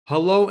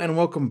Hello and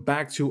welcome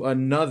back to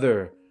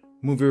another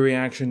movie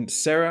reaction.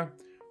 Sarah,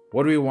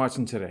 what are we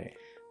watching today?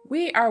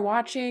 We are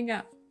watching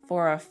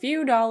For a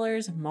Few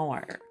Dollars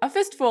More. A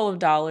Fistful of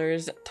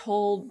Dollars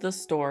told the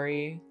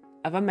story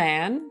of a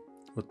man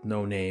With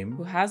no name.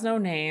 who has no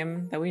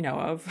name that we know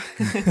of.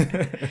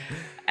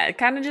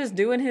 Kind of just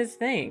doing his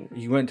thing.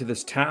 He went to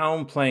this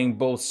town playing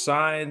both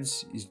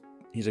sides.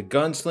 He's a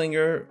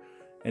gunslinger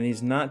and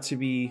he's not to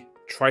be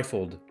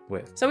trifled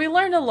with. So we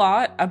learned a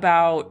lot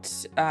about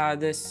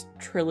this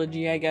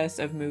trilogy, I guess,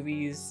 of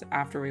movies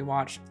after we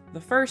watched the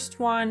first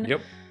one.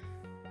 Yep.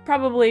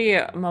 Probably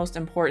most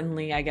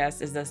importantly, I guess,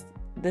 is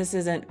this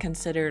isn't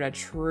considered a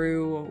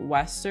true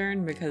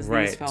Western because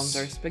these films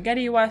are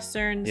spaghetti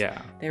Westerns.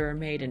 Yeah. They were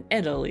made in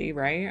Italy,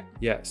 right?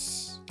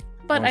 Yes.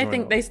 But I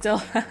think they still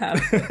have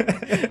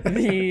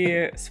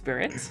the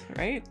spirit,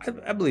 right?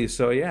 I believe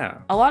so,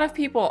 yeah. A lot of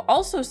people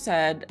also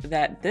said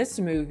that this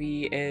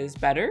movie is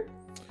better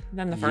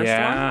than the first one.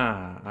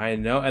 Yeah, I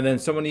know. And then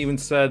someone even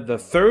said the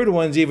third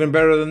one's even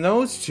better than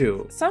those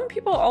two. Some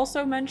people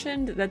also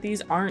mentioned that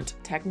these aren't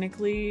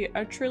technically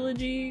a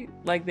trilogy.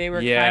 Like they were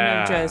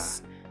kind of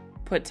just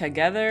put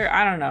together.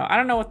 I don't know. I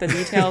don't know what the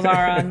details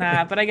are on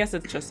that, but I guess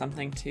it's just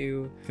something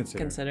to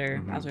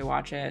consider as we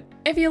watch it.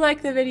 If you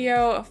like the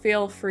video,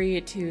 feel free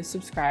to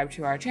subscribe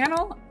to our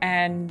channel.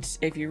 And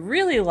if you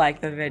really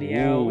like the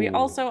video, we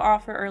also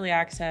offer early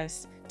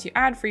access to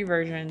ad-free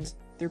versions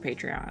through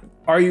Patreon.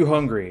 Are you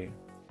hungry?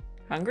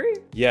 Hungry?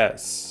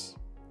 Yes,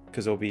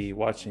 because we'll be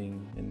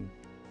watching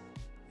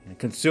and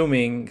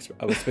consuming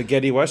a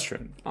spaghetti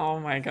Western. Oh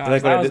my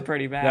gosh, that was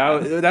pretty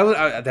bad.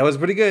 That was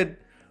pretty good.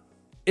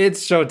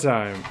 It's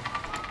showtime.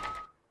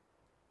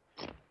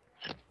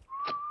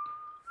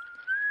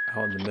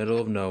 Out in the middle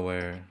of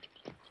nowhere.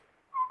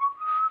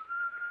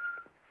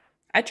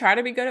 I try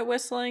to be good at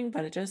whistling,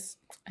 but it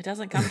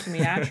doesn't come to me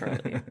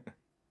naturally.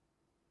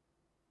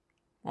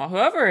 Well,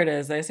 whoever it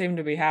is, they seem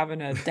to be having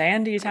a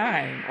dandy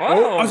time. Whoa!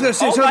 Oh, I was gonna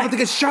say someone's about to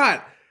get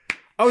shot.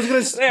 I was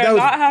gonna say they're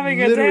not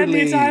having a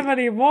dandy time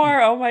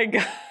anymore. Oh my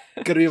god!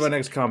 Gonna be my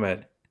next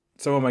comment.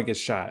 Someone might get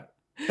shot.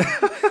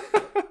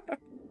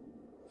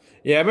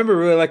 Yeah, I remember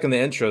really liking the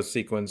intro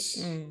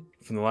sequence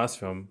from the last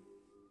film.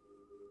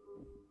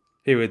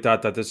 He really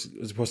thought that this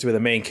was supposed to be the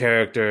main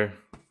character.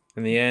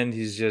 In the end,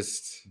 he's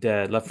just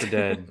dead, left for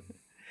dead.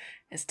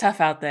 It's tough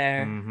out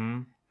there.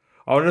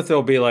 I wonder if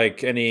there'll be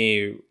like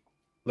any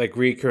like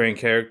recurring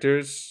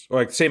characters or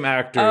like same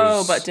actors.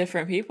 Oh, but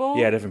different people?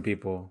 Yeah, different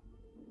people.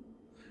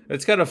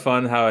 It's kind of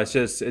fun how it's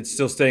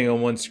still staying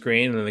on one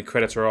screen and then the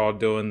credits are all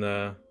doing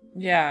the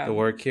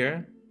work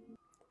here.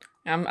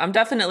 I'm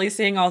definitely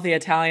seeing all the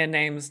Italian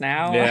names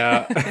now.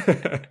 Yeah.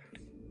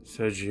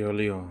 Sergio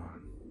Leone.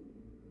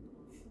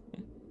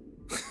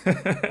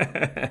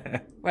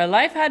 Where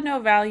life had no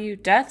value,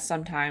 death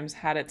sometimes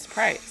had its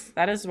price.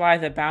 That is why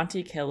the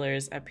bounty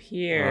killers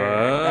appear.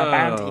 Oh, the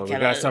bounty killers. We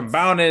got some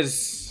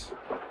bounties.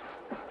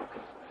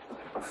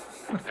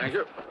 Thank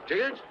you.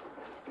 Tickets?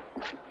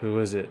 Who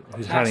is it?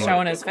 Who's Not hiding?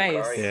 showing his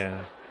face.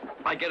 Yeah.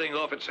 By getting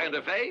off at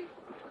Santa Fe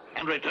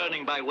and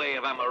returning by way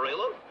of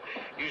Amarillo,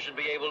 you should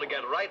be able to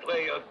get right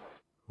where you're...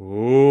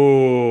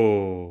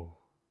 Ooh.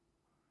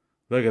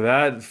 Look at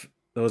that.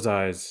 Those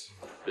eyes.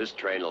 This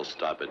train will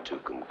stop at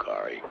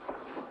Tucumcari.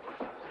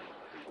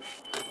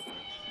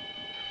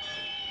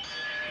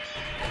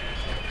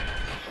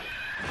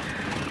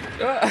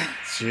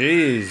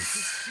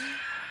 Jeez.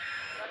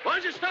 Why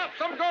don't you stop?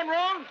 Something going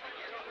wrong?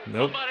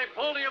 Nope. Somebody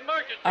pull the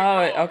emergency.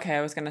 Oh, okay.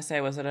 I was going to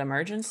say, was it an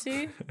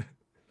emergency?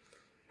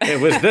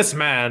 It was this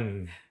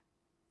man.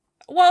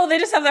 Whoa, they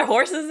just have their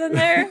horses in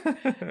there?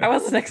 I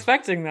wasn't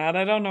expecting that.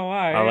 I don't know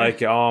why. I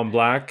like it all in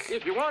black.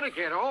 If you want to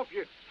get off,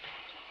 you...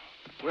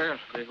 Well,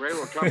 the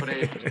railroad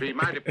company would be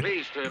mighty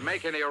pleased to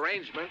make any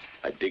arrangements.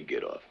 I did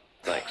get off.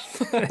 Thanks.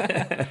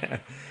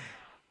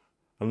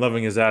 I'm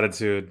loving his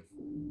attitude.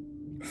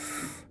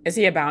 Is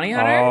he a bounty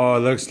hunter? Oh,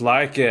 looks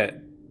like it.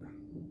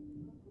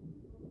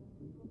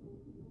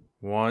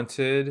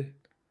 Wanted.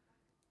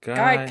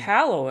 Guy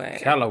Calloway.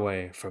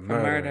 Calloway for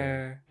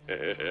murder.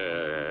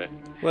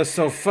 What's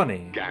so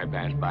funny? Guy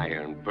passed by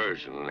here in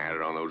person and had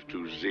it on those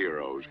 2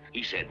 zeros.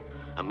 He said,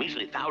 a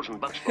measly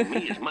 $1,000 for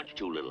me is much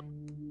too little.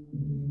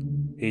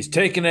 He's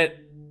taking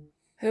it.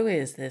 Who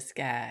is this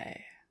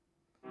guy?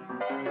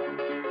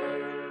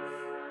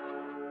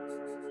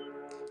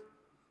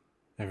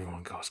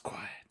 Everyone goes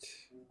quiet.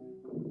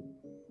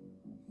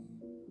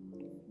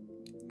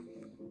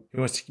 He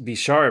wants to be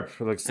sharp,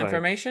 it looks like.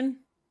 Information?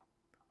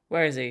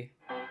 Where is he?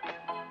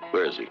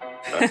 Where is he?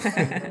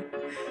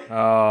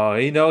 Oh,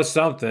 he knows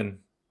something.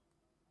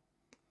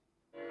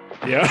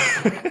 Yeah.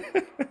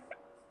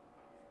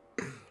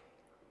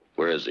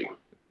 Where is he?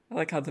 I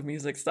like how the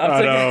music stops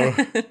I know.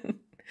 again.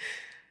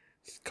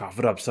 Cough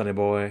it up, sonny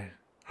boy.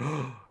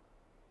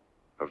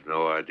 I've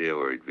no idea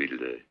where he'd be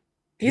today.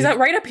 He's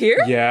right up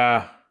here?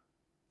 Yeah.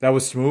 That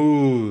was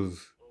smooth.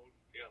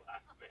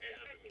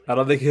 I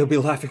don't think he'll be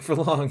laughing for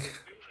long.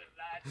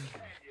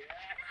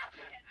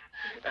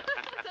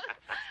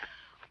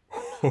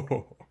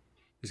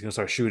 He's gonna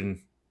start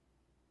shooting.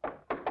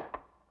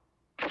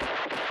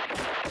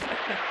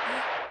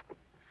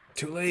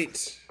 Too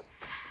late.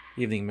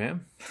 Evening,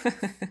 ma'am.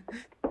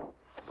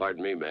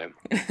 Pardon me, ma'am.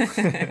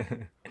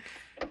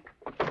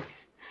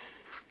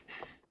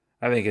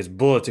 I think his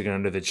bullets are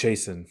gonna do the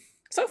chasing.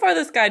 So far,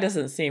 this guy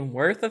doesn't seem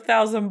worth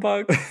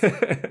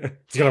 $1,000.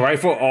 He's got a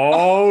rifle.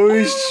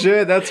 Oh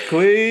shit, that's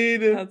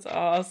clean. That's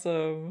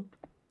awesome.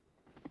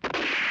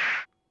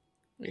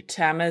 Your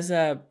time is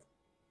up.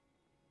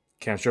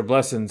 Count your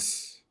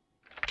blessings.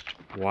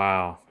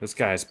 Wow, this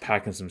guy's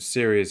packing some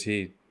serious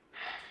heat.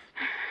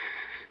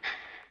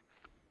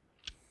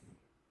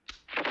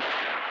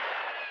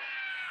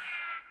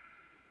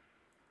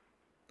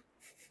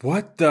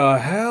 What the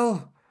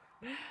hell?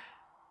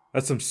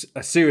 That's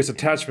a serious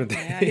attachment. There.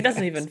 Yeah, he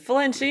doesn't even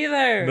flinch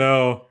either.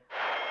 No.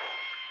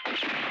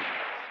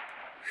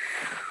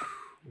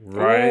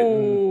 Right.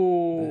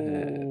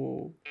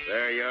 Ooh.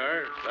 There you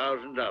are,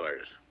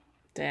 $1,000.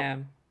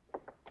 Damn.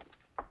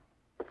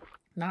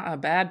 Not a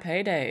bad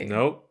payday.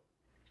 Nope.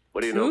 What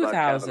do you know about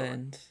Kavanaugh?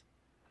 2,000.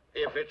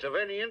 If it's of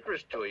any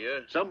interest to you,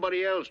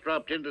 somebody else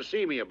dropped in to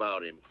see me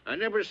about him. I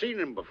never seen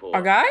him before.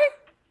 Our guy?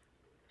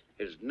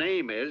 His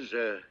name is,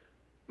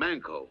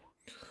 Manco.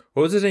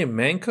 What was his name?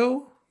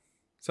 Manco?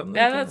 Something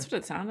Yeah, like that's that? what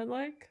it sounded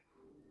like.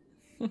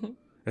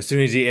 As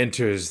soon as he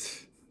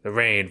enters, the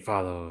rain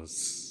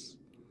follows.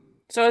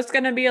 So it's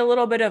going to be a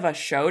little bit of a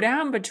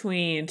showdown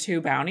between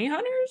two bounty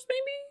hunters,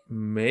 maybe?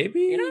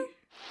 Maybe? You know?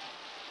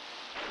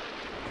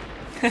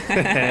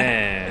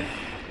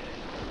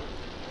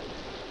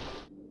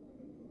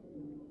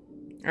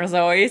 As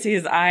always,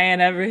 he's eyeing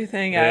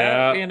everything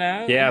up, you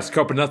know? Yeah,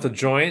 scoping out the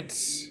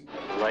joints.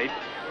 Right?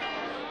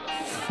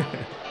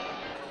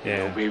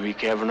 Yeah. Baby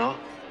Kavanaugh?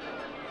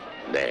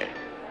 There,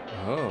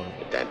 Oh.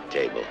 at that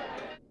table.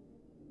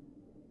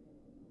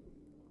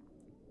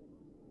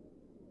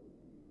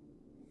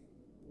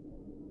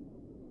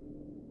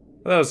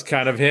 Well, that was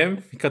kind of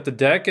him. He cut the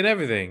deck and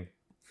everything.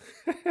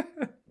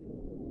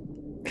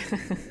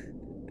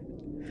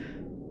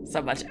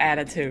 So much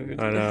attitude.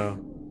 I know.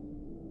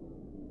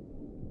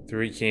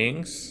 3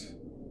 kings.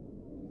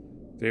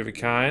 3 of a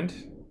kind.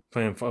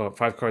 Playing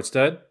 5-card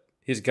stud.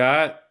 He's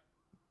got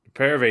a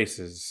pair of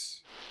aces.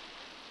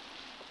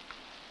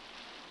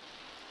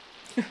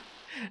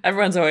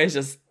 Everyone's always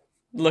just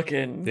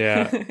looking.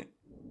 Yeah.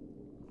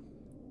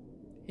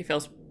 He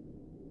feels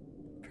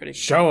pretty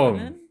Show him.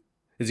 confident.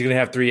 Is he going to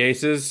have 3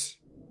 aces?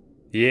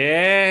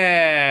 Yeah.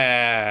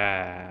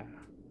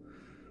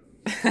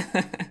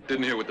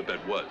 Didn't hear what the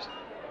bet was.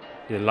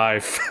 Your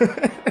life.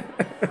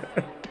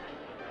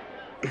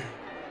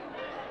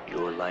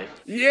 Your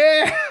life?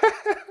 Yeah.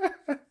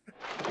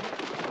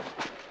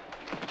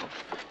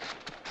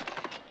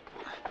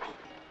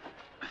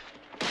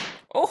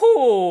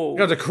 Oh,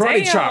 Got the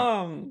karate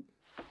chop. damn.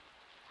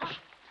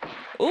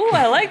 Ooh,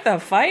 I like the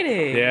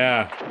fighting.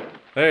 Yeah.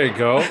 There you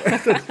go.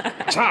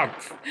 Chop.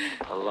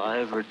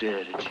 Alive or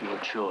dead, it's your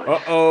choice.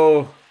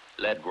 Uh-oh.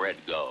 Let Red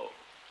go.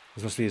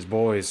 This must be his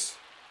boys.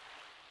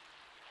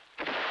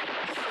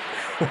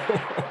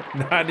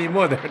 Not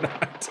anymore, they're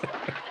not.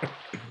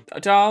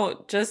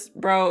 Don't just,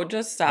 bro,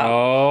 just stop.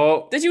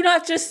 Oh. Did you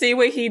not just see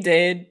what he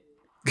did?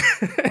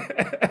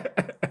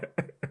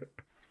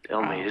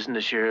 Tell me, isn't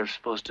the sheriff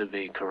supposed to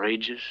be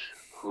courageous,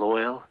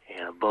 loyal,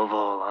 and above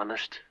all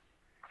honest?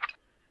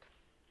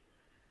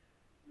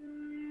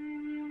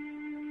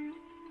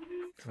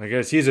 I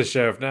guess he's a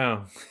sheriff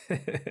now.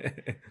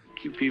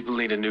 You people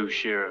need a new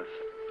sheriff.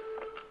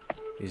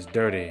 He's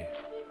dirty.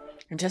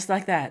 And just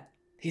like that,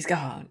 he's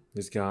gone.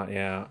 He's gone,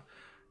 yeah.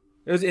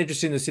 It was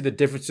interesting to see the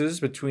differences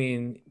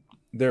between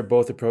their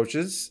both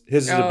approaches.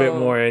 His is a bit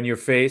more in your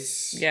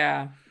face.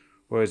 Yeah.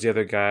 Whereas the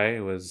other guy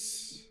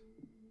was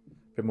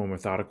a bit more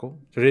methodical.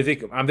 So do you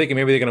think, I'm thinking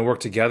maybe they're going to work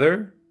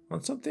together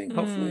on something,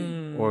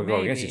 hopefully? Or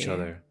go against each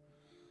maybe. other.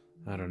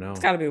 I don't know.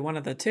 It's got to be one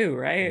of the two,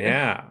 right?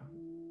 Yeah.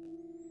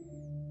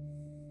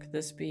 Could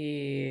this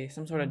be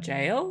some sort of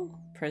jail?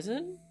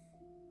 Prison?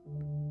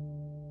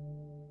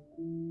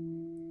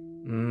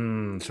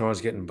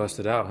 Someone's getting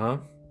busted out, huh?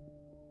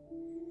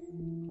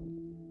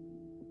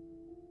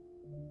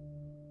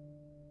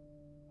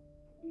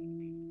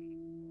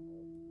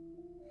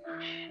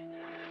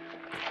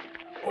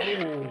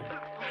 Oh.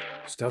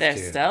 Stealth They're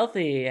kid.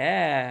 stealthy,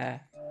 yeah.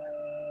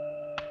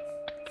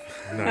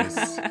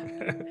 Nice.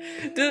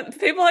 Do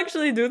people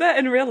actually do that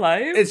in real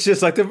life? It's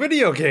just like the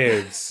video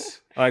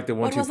games. I like the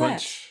What 1-2 was that?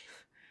 punch.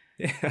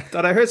 Yeah, I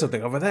thought I heard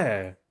something over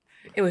there.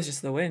 It was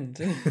just the wind.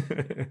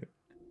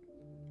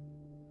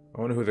 I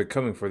wonder who they're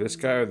coming for, this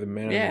guy or the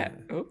man Yeah.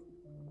 Oh.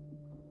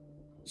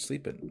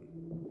 sleeping.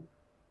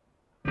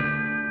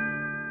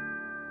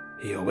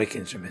 He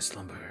awakens from his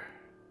slumber.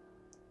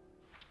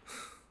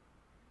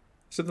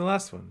 So the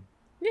last one.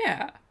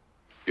 Yeah.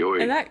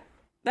 Joey. And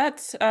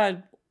that's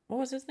what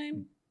was his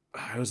name?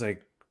 I was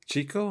like,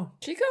 Chico?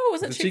 Chico?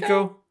 Was it Was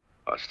Chico?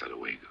 Hasta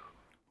luego.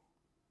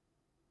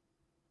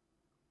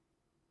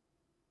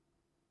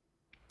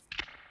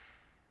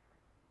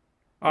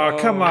 Oh,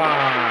 come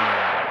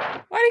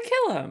on. Why'd he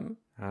kill him?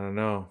 I don't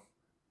know.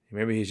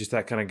 Maybe he's just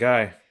that kind of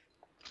guy.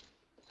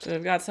 So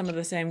we've got some of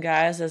the same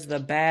guys as the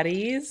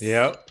baddies.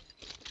 Yep.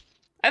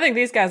 I think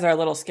these guys are a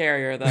little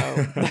scarier,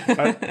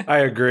 though. I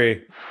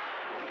agree.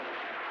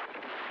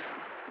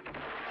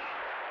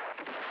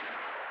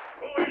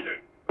 Who is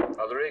it?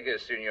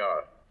 Rodriguez,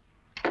 senor.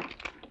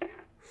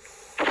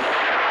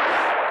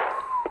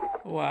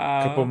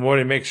 Wow. Couple more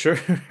to make sure.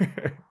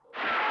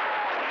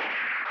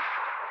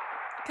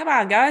 Come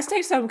on, guys,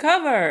 take some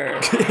cover.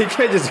 You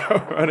can't just go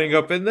running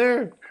up in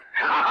there.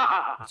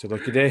 It's a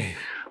lucky day.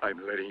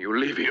 I'm letting you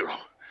leave, hero.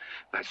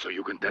 That's so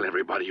you can tell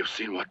everybody you've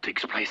seen what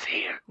takes place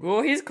here.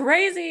 Oh, he's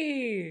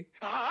crazy.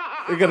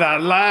 Look at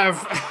that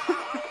laugh.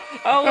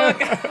 Oh, look.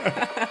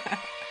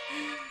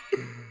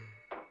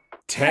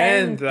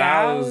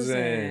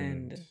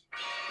 10,000.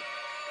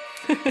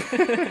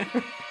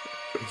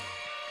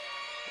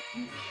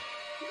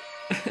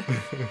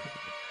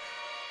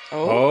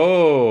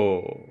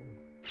 Oh.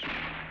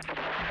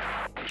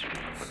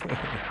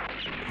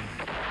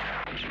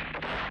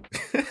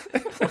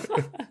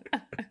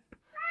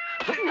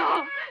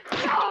 No.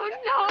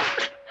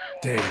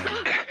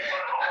 Damn.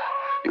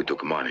 You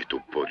took money to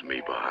put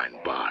me behind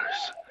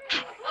bars.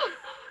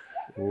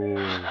 Ooh.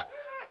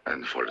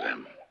 And for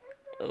them,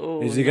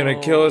 Oh, Is he gonna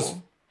kill us?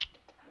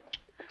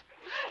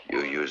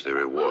 you used the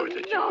reward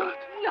that you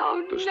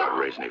got to start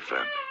raising a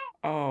family.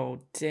 Oh,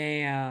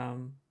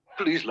 damn.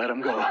 Please let him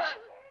go.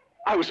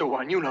 I was the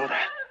one, you know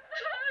that.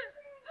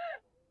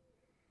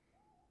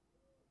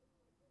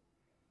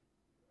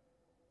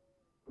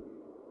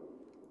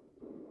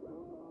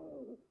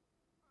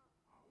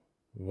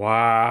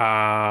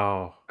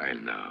 Wow. I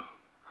know.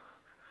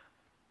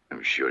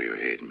 I'm sure you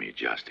hate me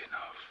just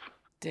enough.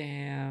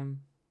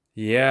 Damn.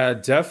 Yeah,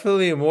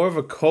 definitely more of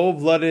a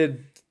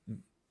cold-blooded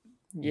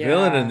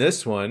villain in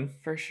this one.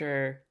 For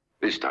sure.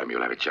 This time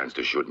you'll have a chance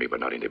to shoot me, but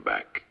not in the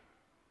back.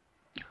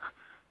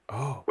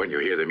 Oh. When you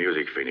hear the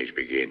music finish,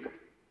 begin.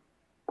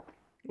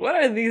 What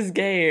are these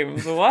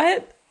games?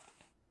 What?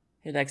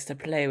 He likes to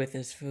play with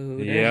his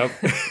food. Yep.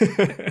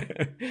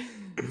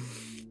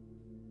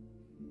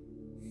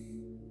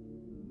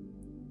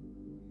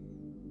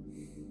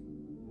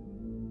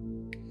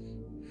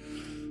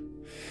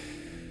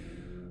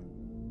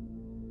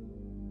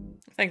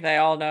 I think they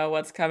all know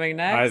what's coming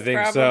next. I think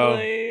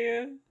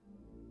probably.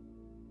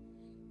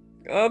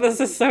 Oh, this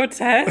is so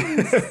tense.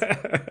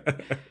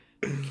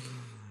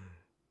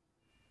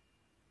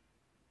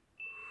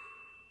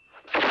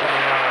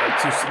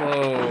 Too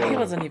slow. He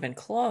wasn't even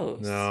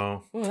close.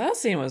 No. Ooh, that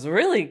scene was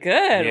really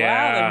good. Wow,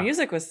 Yeah. the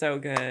music was so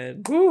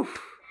good. Whew.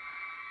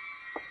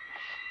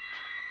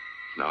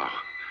 No. I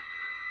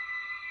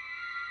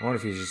wonder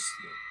if he's just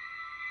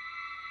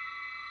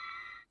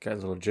got a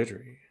little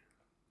jittery.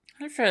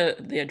 I'm sure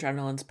the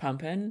adrenaline's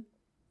pumping.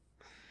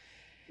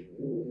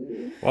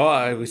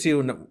 Well, we see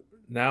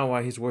now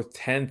why he's worth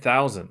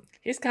 10,000.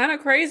 He's kind of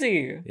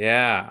crazy.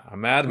 Yeah, a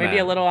madman. Maybe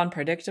a little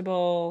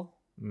unpredictable.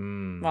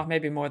 Mm. Well,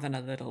 maybe more than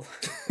a little.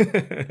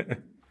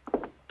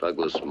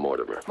 Douglas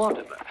Mortimer.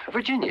 Mortimer,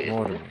 Virginia, isn't it?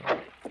 Mortimer.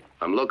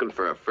 I'm looking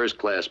for a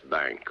first-class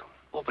bank.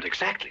 Oh, but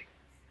exactly.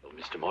 Well,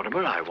 Mr.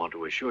 Mortimer, I want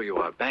to assure you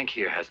our bank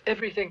here has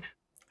everything.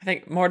 I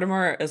think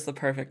Mortimer is the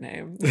perfect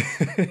name.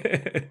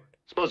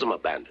 Suppose I'm a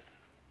bandit.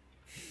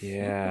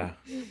 Yeah.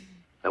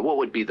 Now, what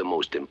would be the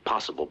most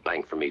impossible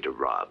bank for me to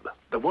rob?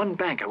 The one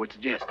bank I would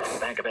suggest is the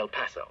Bank of El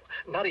Paso.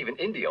 Not even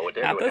Indio would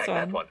dare Not to this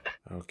attack that one.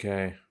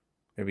 Okay.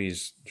 Maybe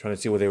he's trying to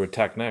see what they would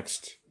attack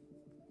next.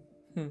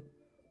 This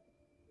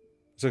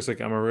looks like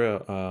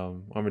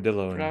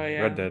Armadillo in Oh,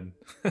 yeah. Red Dead.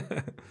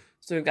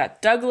 So we've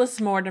got Douglas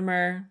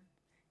Mortimer,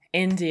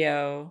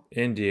 Indio,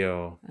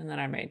 Indio. and then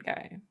our maid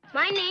guy.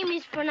 My name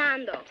is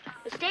Fernando.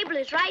 The stable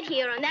is right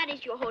here, and that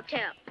is your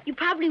hotel. You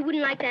probably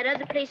wouldn't like that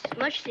other place as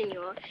much,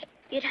 senor.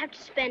 You'd have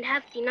to spend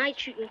half the night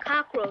shooting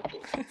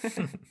cockroaches.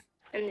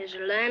 And there's a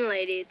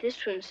landlady at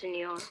this one,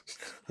 senor.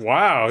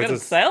 Wow. Good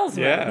it's a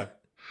salesman. Yeah.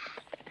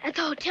 At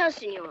the hotel,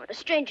 senor. A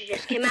stranger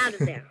just came out of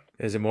there.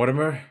 Is it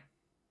Mortimer?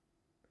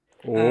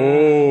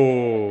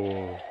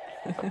 Oh.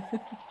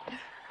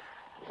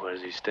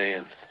 Where's he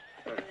staying?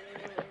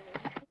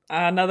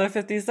 Another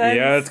 50 cents.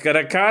 Yeah, it's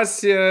gonna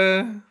cost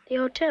you. The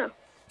hotel.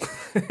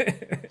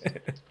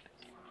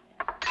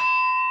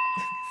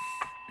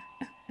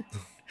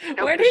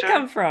 Where'd he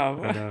come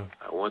from? I know.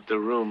 I want the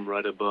room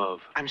right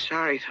above. I'm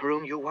sorry, the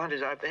room you want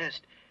is our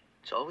best.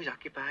 It's always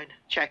occupied.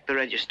 Check the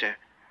register.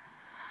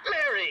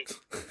 Mary!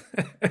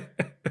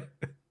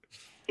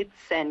 It's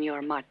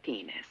Senor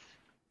Martinez.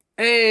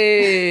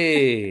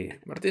 Hey,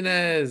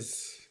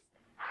 Martinez.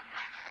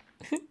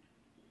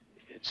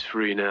 It's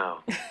free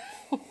now.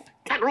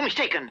 That room is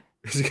taken.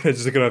 Is he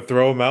just gonna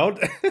throw him out?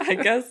 I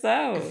guess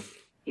so.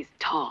 He's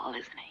tall,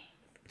 isn't he?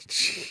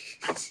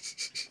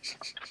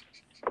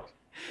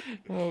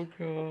 Oh,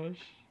 gosh.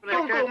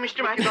 Don't go,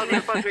 Mr.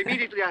 McDonald.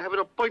 Immediately, I have an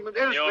appointment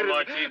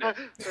elsewhere.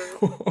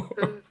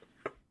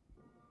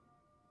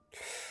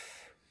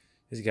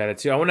 He's got it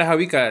too. I wonder how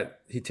he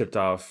tipped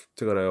off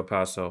to go to El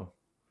Paso.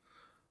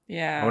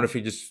 Yeah. I wonder if he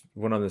just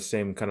went on the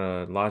same kind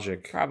of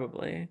logic.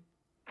 Probably.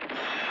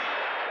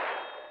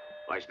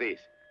 Watch these.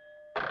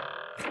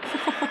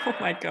 Oh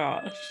my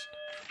gosh.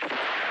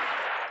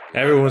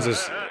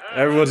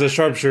 Everyone's a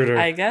sharpshooter.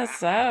 I guess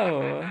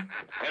so.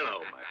 Hello,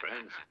 my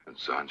friends. And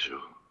Sancho.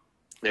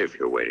 If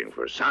you're waiting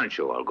for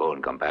Sancho, I'll go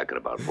and come back in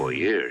about 4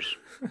 years.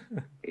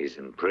 He's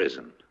in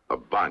prison. A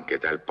bank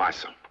at El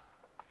Paso.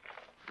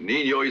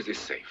 Nino is the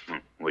safe.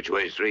 Which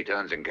weighs 3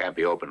 tons and can't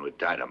be opened with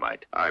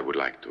dynamite. I would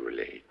like to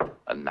relate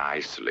a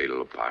nice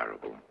little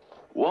parable.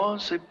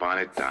 Once upon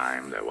a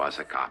time, there was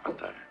a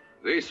carpenter.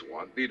 This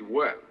one did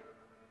well,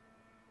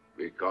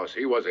 because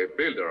he was a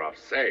builder of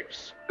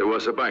safes. There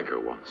was a banker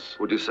once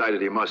who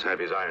decided he must have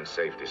his iron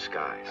safe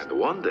disguised. And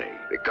one day,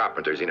 the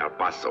carpenter's in El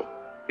Paso.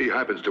 He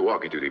happens to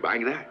walk into the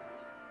bank there.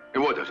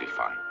 And what does he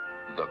find?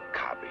 The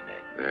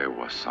cabinet. There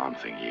was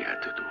something he had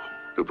to do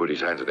to put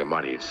his hands on the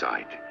money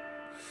inside.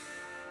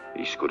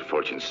 His good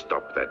fortune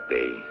stopped that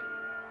day,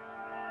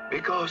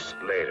 because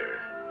later,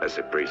 as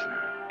a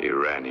prisoner, he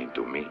ran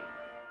into me.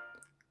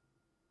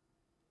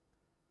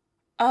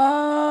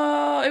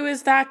 Oh, it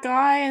was that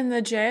guy in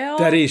the jail?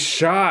 That he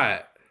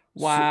shot.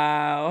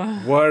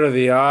 Wow. What are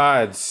the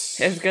odds?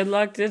 His good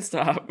luck did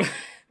stop.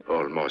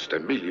 Almost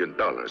 $1 million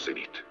in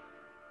it.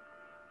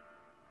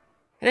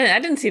 I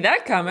didn't see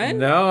that coming.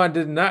 No, I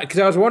did not. Because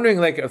I was wondering,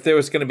 like, if there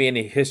was going to be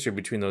any history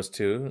between those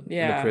two in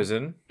Yeah. the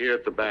prison. Here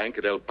at the bank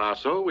at El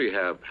Paso, we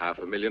have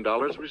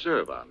 $500,000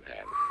 reserve on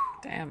hand.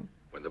 Damn.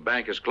 When the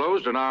bank is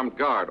closed, an armed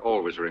guard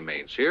always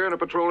remains here, and a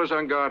patrol is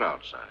on guard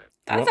outside.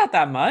 That's not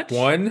that much.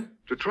 One?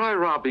 To try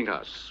robbing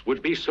us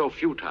would be so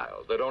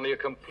futile that only a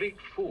complete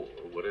fool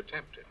would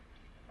attempt it.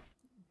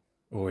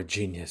 Or a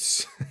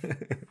genius.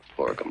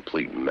 Or a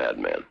complete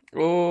madman.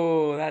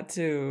 Oh, that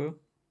too.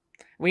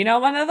 We know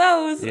one of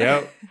those.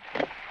 Yep.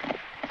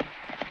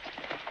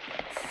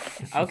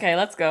 Okay,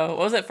 let's go. What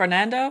was it,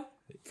 Fernando?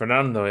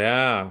 Fernando,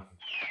 yeah.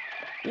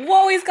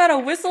 Whoa, he's got a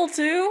whistle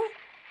too?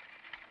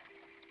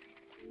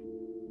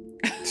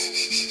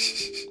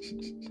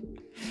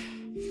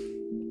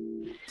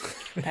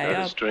 Pay Not a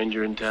up.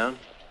 stranger in town?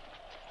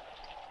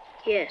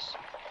 Yes,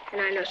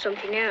 and I know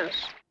something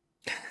else.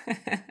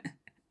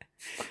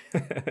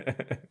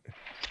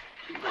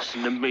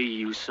 Listen to me,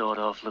 you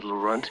sawed-off little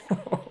runt.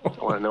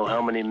 I want to know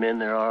how many men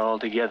there are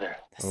altogether.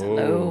 The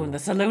saloon. The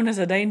saloon is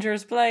a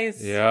dangerous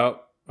place.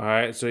 Yep. All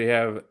right, so you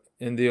have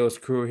Indio's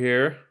crew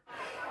here.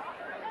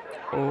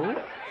 Oh.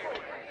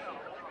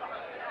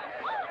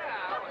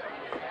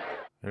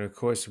 And of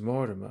course,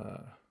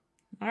 Mortimer.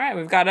 All right,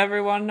 we've got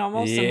everyone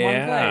almost in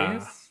one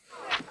place.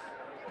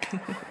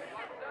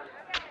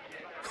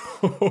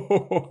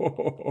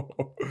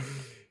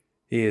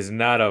 He is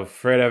not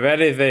afraid of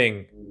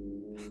anything.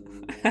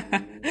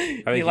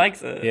 He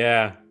likes it.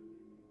 Yeah.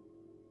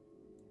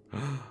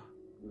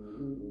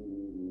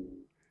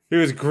 He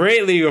was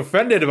greatly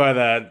offended by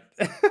that.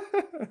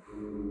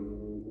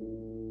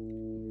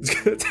 He's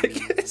gonna take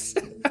his.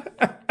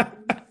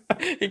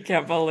 He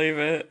can't believe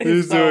it.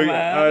 He's so doing.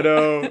 mad. I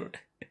know.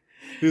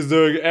 He's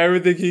doing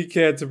everything he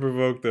can to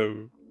provoke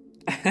them.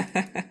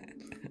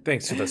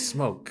 Thanks to the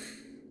smoke.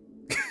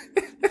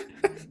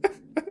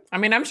 I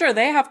mean, I'm sure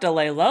they have to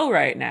lay low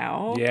right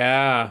now.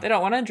 Yeah. They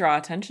don't want to draw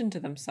attention to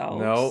themselves.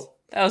 No.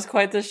 That was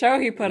quite the show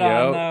he put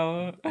on,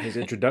 though. His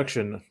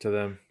introduction to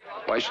them.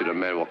 Why should a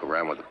man walk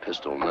around with a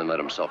pistol and then let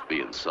himself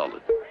be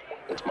insulted?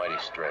 It's mighty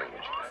strange.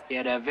 He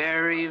had a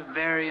very,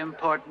 very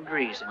important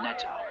reason,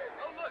 that's all.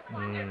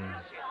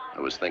 I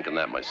was thinking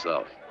that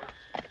myself.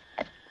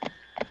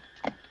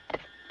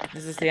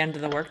 Is this the end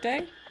of the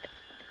workday?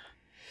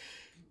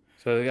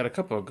 So they got a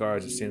couple of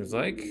guards, it seems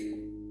like.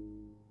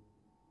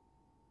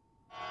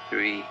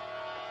 3,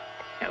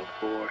 now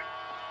 4,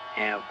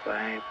 now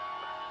 5,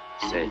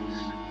 6,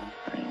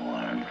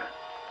 21,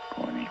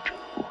 22.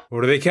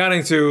 What are they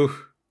counting to?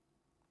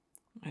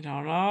 I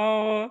don't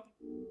know.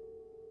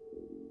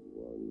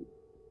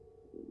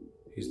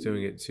 He's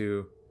doing it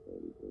too.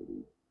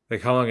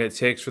 Like how long it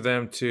takes for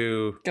them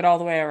to get all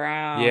the way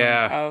around.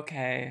 Yeah.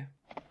 Okay.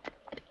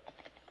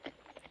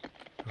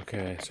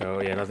 Okay,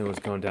 so yeah, nothing was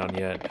going down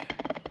yet.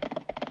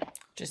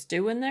 Just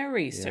doing their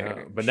research.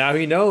 Yeah, but now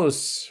he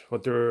knows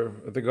what they're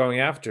going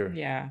after.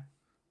 Yeah.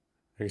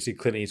 I can see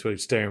Clint Eastwood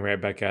staring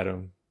right back at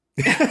him.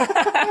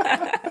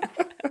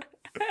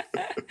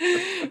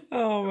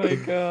 Oh my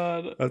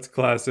god. That's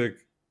classic.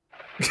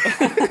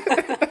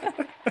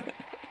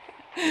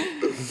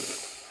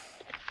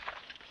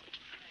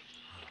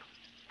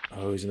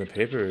 Oh, he's in the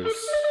papers.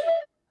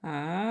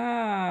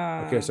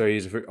 Ah. Okay, so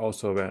he's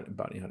also a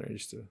bounty hunter.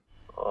 Just to...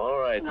 All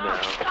right now.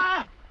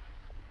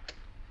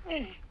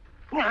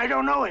 I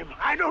don't know him.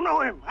 I don't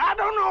know him. I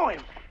don't know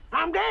him.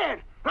 I'm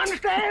dead.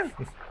 Understand?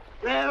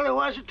 Well, there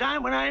was a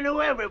time when I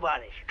knew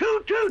everybody.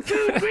 2, 2,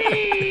 2,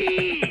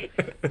 3.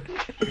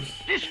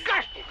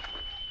 Disgusting.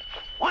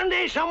 One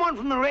day someone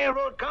from the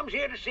railroad comes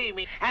here to see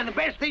me, and the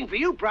best thing for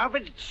you,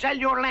 Prophet, is to sell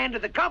your land to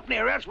the company,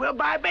 or else we'll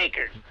buy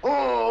Baker's.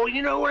 Oh,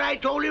 you know what I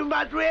told him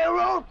about the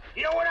railroad?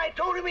 You know what I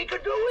told him he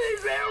could do with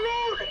his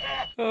railroad?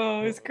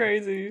 Oh, he's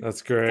crazy.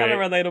 That's great. Kind of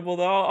relatable,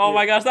 though. Oh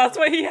my gosh, that's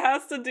what he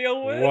has to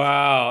deal with.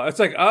 Wow, it's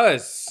like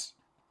us.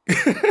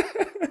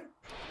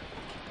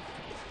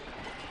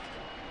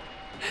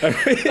 I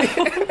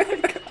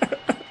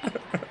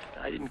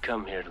didn't didn't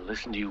come here to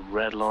listen to you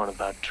rattle on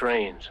about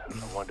trains.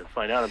 I wanted to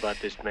find out about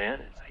this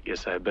man. I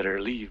guess I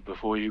better leave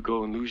before you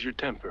go and lose your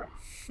temper.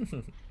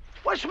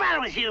 What's the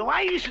matter with you?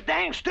 Why are you so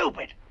dang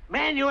stupid?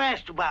 Man you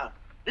asked about.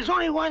 There's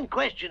only one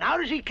question. How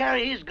does he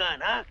carry his gun,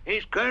 huh?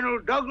 He's Colonel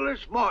Douglas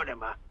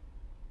Mortimer.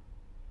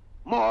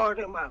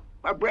 Mortimer,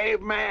 a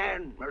brave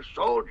man, a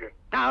soldier.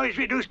 Now he's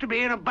reduced to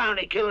being a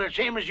bounty killer,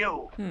 same as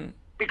you.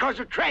 Because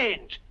of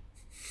trains.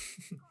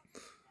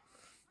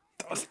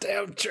 Those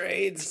damn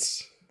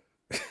trains.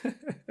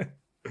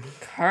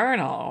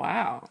 Colonel,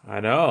 wow. I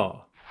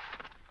know.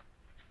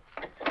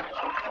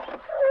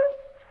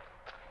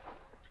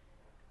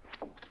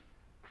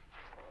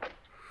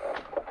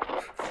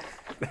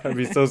 That'd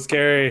be so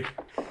scary.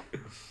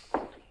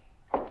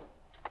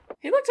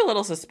 He looked a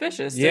little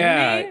suspicious,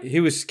 didn't he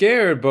was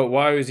scared, but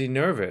why was he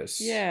nervous?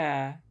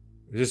 Yeah.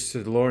 Just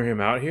to lure him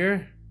out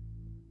here?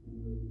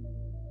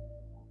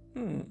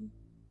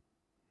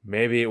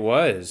 Maybe it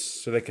was,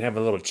 so they can have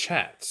a little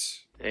chat.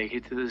 Take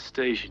it to the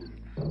station.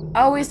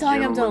 Oh, he's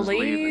telling him to Gentleman's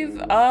leave?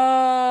 leaving.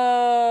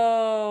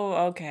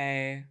 Oh,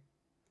 okay.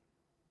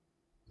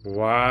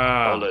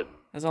 Wow. Hold it.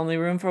 There's only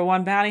room for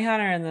one bounty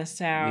hunter in this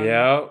town.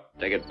 Yep.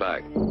 Take it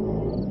back.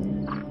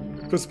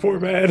 This poor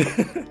man.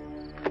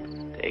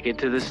 Take it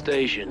to the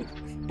station.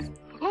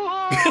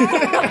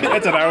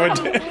 That's what I would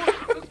do.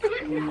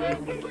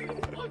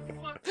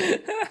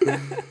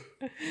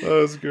 That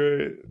was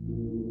great.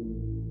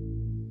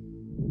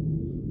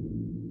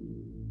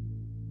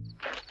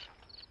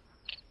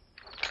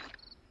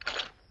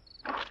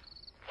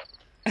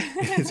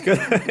 It's good.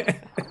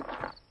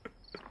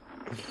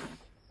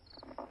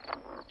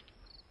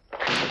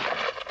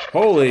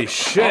 Holy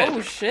shit.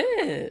 Oh,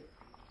 shit.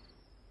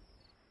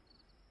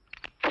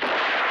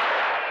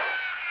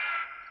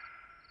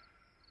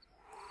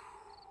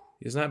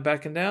 He's not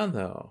backing down,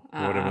 though.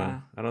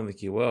 I don't think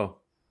he will.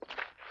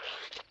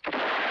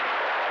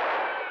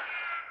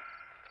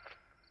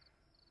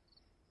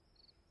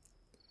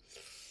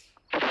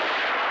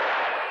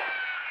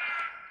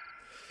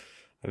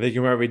 I think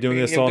you might be doing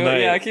this all night.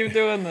 Yeah, keep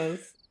doing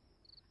this.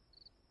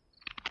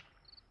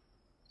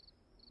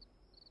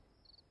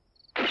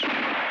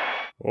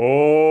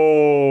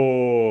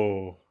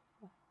 Oh.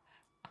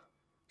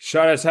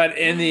 Shot his head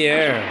in the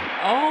air.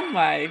 Oh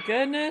my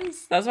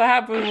goodness. That's what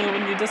happens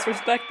when you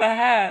disrespect the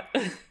hat.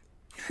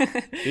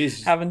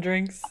 He's having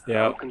drinks.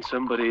 Yeah. How can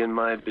somebody in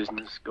my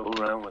business go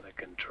around with a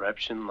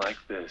contraption like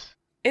this?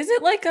 Is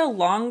it like a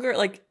longer,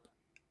 like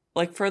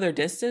further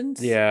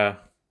distance? Yeah.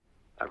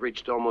 I've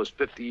reached almost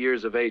 50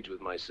 years of age with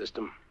my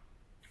system.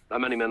 Not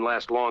many men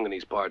last long in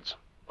these parts.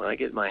 When I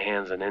get my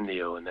hands on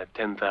Indio and that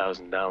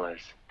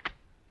 $10,000,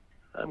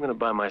 I'm going to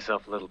buy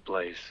myself a little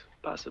place,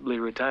 possibly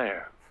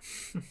retire.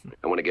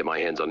 I want to get my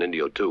hands on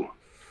Indio, too.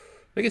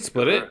 They can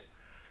split it.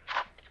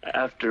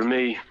 After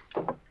me.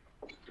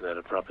 Is that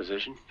a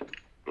proposition?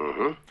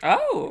 Mm-hmm.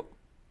 Oh.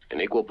 An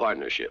equal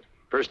partnership.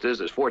 First is,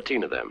 there's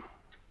 14 of them.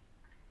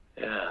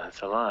 Yeah,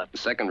 that's a lot. The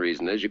second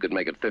reason is you could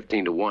make it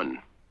 15-1.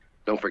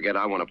 Don't forget,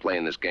 I want to play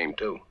in this game,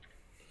 too.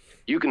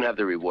 You can have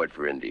the reward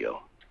for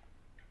Indio.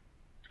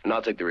 And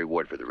I'll take the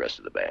reward for the rest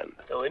of the band.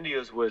 No,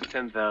 Indio's worth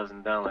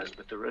 $10,000,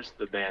 but the rest of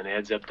the band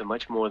adds up to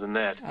much more than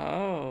that.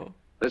 Oh.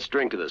 Let's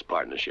drink to this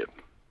partnership.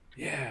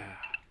 Yeah.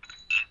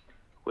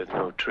 With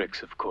no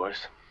tricks, of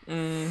course.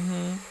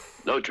 Mm-hmm.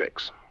 No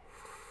tricks.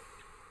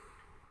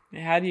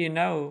 How do you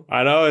know?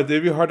 I know,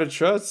 it'd be hard to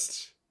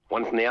trust.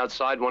 One from the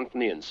outside, one from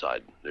the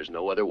inside. There's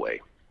no other way.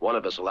 One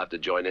of us will have to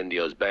join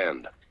Indio's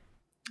band.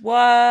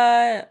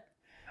 What?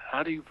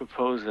 How do you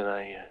propose that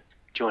I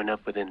join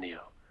up with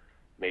Indio?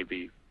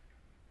 Maybe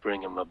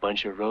bring him a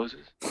bunch of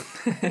roses?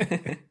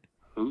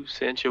 Who's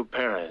Sancho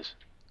Perez?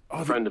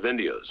 A friend of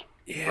Indio's.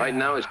 Yeah. Right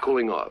now he's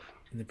cooling off.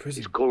 In the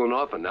prison. He's cooling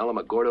off in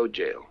Alamogordo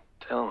jail.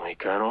 Tell me,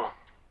 Colonel.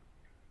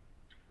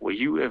 Were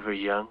you ever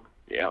young?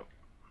 Yeah.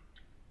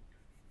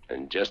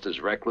 And just as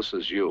reckless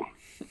as you.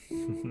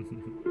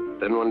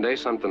 Then one day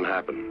something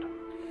happened.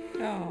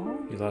 Oh.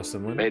 You lost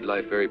someone? Made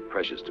life very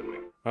precious to me.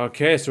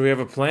 Okay, so we have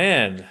a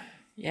plan.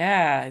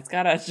 Yeah, it's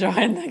gotta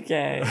join the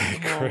gang.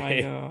 Oh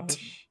my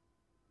gosh.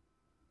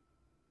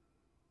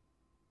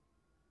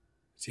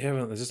 Is he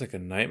having, is this like a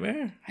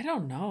nightmare? I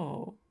don't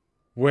know.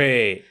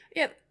 Wait.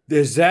 Yeah.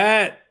 Is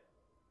that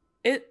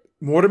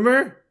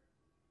Mortimer?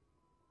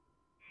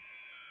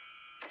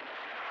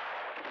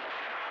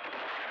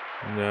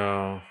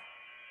 No.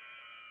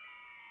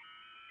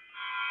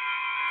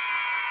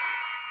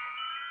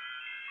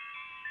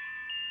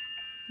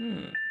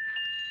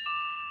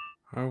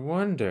 I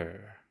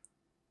wonder.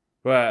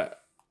 But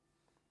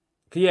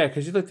yeah,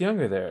 because you looked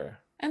younger there.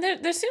 And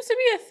there seems to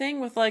be a thing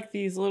with like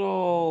these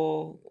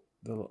little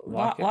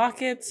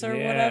lockets or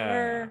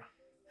whatever.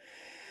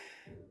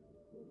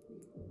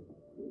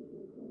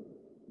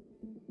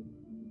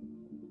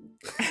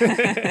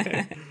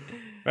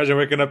 Imagine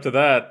waking up to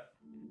that.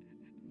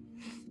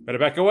 Better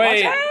back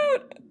away.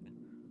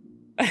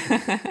 Watch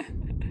out!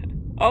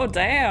 Oh,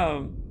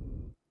 damn.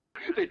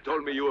 They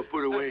told me you were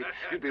put away.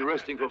 You'd be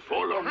resting for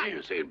 4 long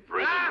years in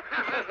prison.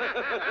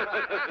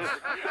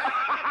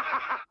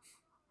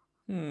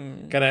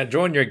 Can I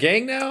join your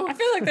gang now? I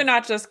feel like they're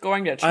not just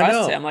going to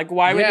trust him. Like,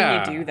 why would he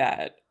do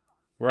that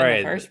in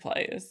the first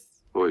place?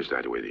 Who is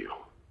that with you?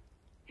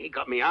 He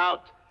got me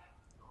out.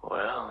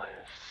 Well,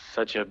 there's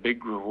such a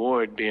big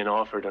reward being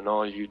offered on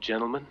all you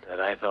gentlemen that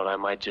I thought I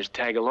might just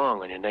tag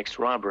along on your next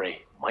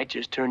robbery. Might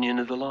just turn you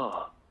into the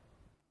law.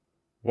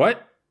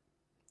 What?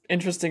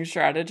 Interesting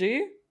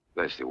strategy.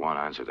 That's the one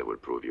answer that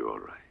would prove you all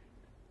right.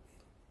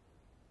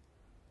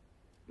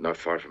 Not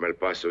far from El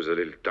Paso is a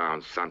little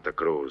town, Santa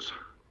Cruz.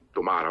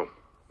 Tomorrow,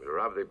 we'll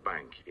rob the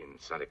bank in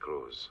Santa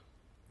Cruz.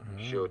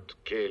 Shoot,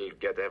 kill,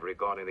 get every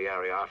gun in the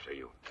area after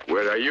you.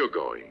 Where are you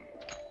going?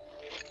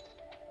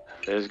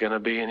 If there's gonna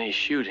be any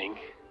shooting,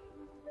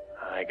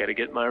 I gotta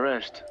get my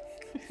rest.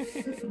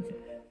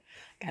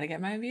 Gotta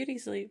get my beauty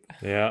sleep.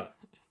 Yeah.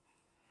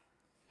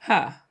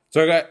 Huh.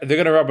 So they're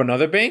gonna rob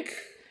another bank?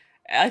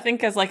 I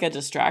think as like a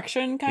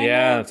distraction, kind of.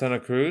 Yeah,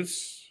 Santa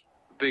Cruz.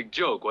 Big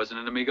joke,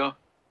 wasn't it, amigo?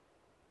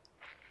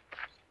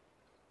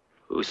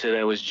 Who said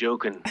I was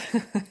joking?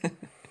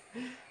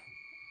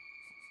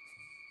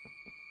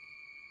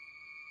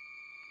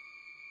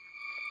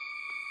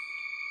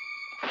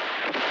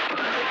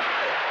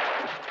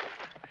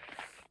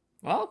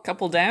 Well,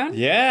 couple down.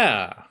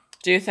 Yeah.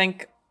 Do you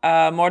think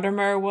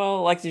Mortimer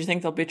will, like, do you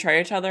think they'll betray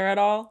each other at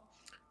all?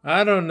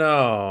 I don't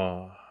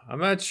know. I'm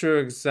not sure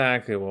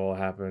exactly what will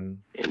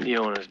happen.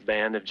 Indio and his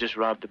band have just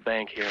robbed a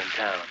bank here in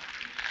town.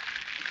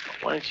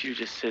 Why don't you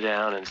just sit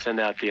down and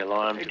send out the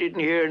alarm? I didn't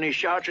hear any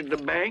shots at the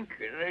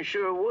bank, and I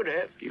sure would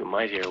have. You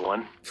might hear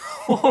one.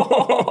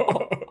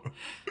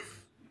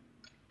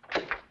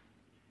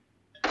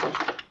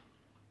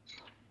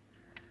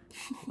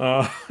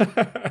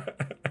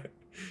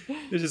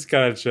 You're just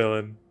kind of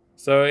chilling.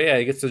 So yeah,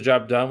 he gets the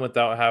job done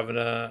without having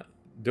to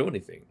do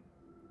anything.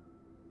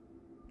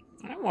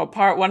 Well,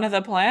 part one of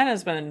the plan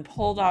has been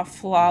pulled off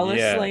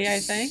flawlessly,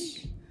 yes. I think.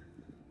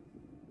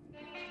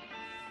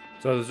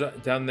 So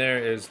down there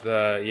is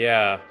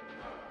the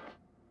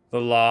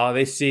law.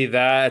 They see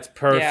that. It's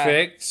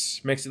perfect.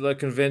 Yeah. Makes it look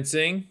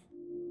convincing.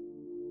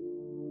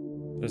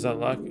 There's that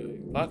lock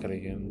it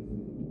again.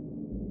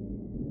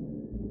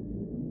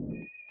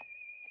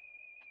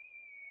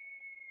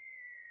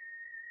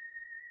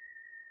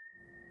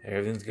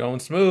 Everything's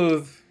going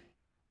smooth.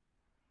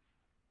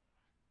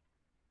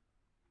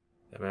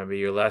 That might be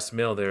your last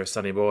meal there,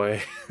 sonny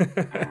boy.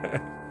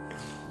 And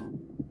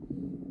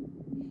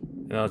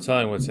I'll tell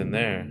him what's in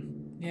there.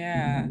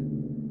 Yeah.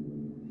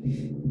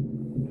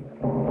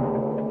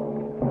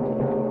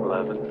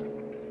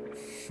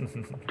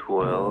 11.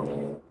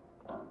 12.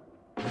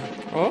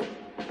 Oh?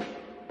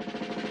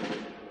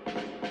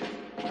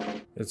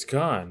 It's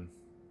gone.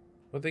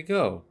 Where'd they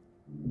go?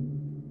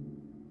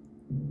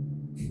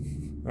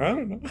 I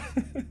don't know.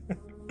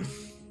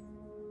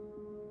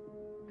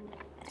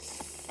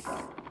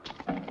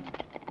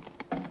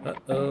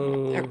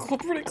 Uh-oh. They're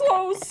pretty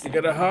close. You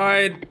gotta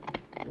hide.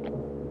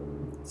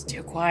 It's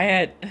too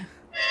quiet.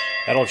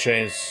 That'll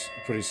change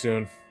pretty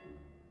soon.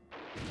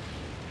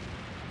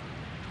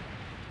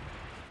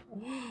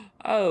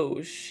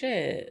 Oh,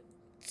 shit.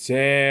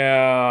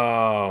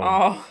 Damn.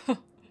 Oh.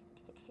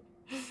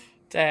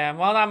 Damn.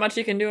 Well, not much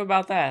you can do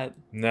about that.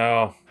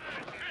 No.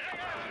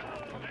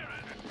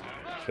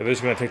 So they're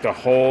just gonna take the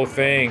whole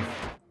thing.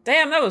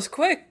 Damn, that was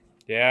quick.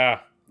 Yeah.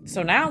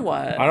 So now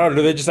what? I don't know.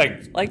 Do they just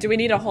like, do we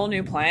need a whole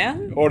new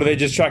plan? Or do they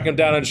just track him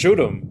down and shoot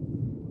him?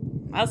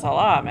 That's a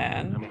lot,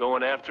 man. I'm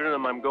going after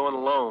him. I'm going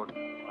alone.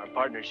 Our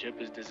partnership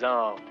is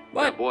dissolved.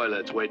 What? Yeah, boy,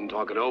 let's wait and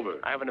talk it over.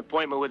 I have an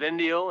appointment with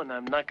Indio, and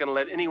I'm not going to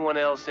let anyone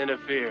else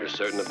interfere. You're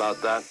certain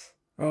about that?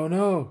 Oh,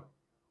 no.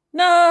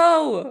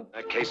 No!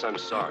 In that case, I'm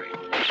sorry.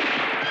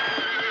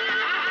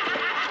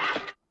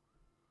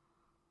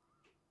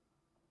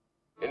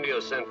 Indio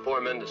sent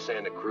 4 men to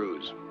Santa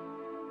Cruz.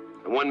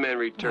 And 1 man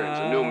returns,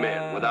 a new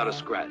man, without a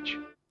scratch.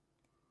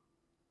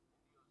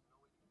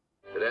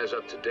 But as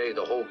of today,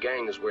 the whole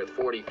gang is worth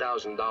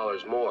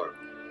 $40,000 more.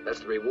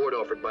 That's the reward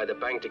offered by the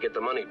bank to get the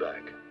money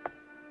back.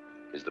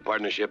 Is the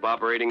partnership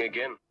operating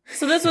again?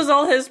 So this was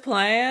all his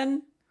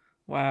plan?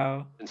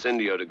 Wow. It's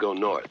Indio to go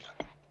north,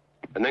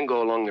 and then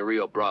go along the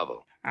Rio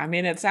Bravo. I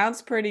mean, it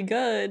sounds pretty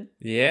good.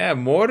 Yeah,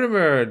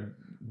 Mortimer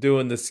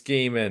doing the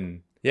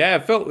scheming. Yeah,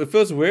 it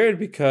feels weird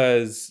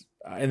because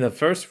in the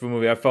first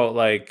movie, I felt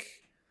like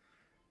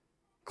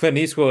Clint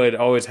Eastwood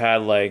always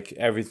had like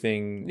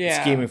everything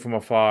scheming from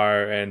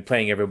afar and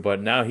playing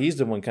everybody. Now he's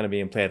the one kind of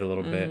being played a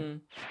little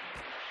bit.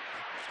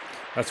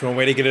 That's one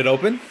way to get it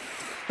open.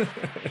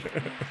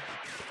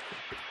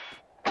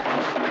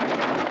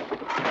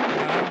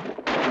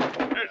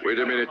 Wait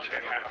a minute.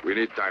 We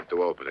need time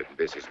to open it.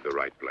 This is the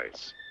right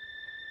place.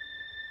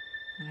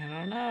 I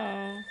don't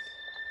know.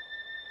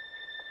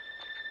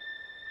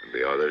 And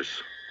the others?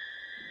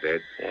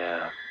 Dead?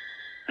 Yeah.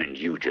 And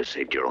you just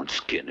saved your own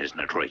skin, isn't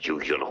it right,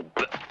 you yellow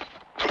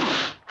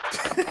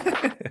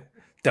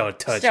Don't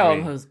touch Show me.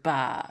 him who's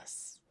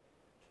boss.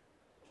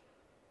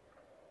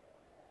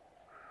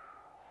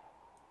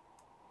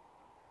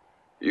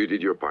 You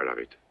did your part of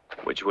it.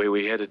 Which way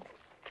we headed?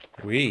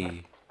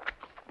 We?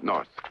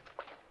 North.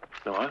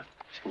 North?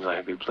 Seems like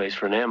a good place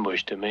for an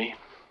ambush to me.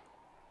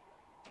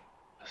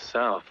 The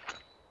south.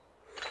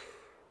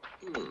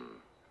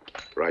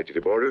 Right to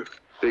the border?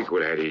 Think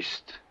we'll head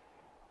east.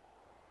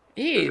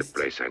 There's East? a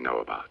place I know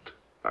about.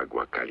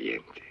 Agua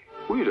Caliente.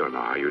 We don't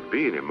know how you'd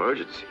be in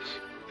emergencies.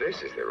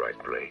 This is the right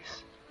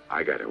place.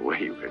 I got a way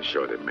you can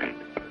show the men.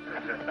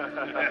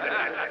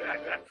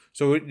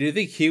 So do you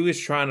think he was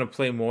trying to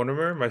play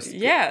Mortimer?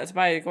 Yeah, it's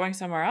by going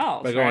somewhere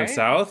else. By going right?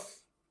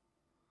 south?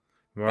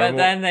 But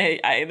then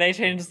they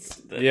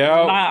changed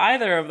Yeah. not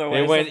either of the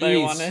ways went that they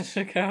east. wanted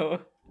to go.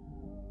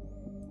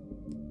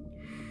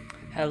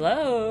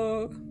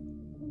 Hello.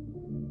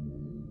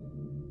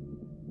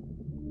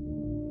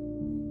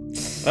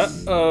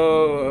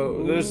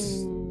 Uh-oh.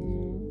 There's...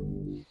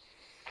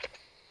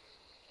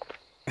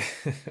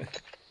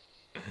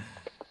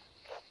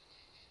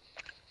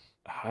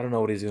 I don't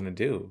know what he's going to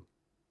do.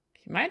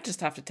 He might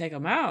just have to take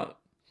him out.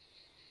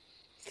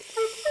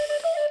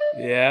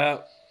 Yeah.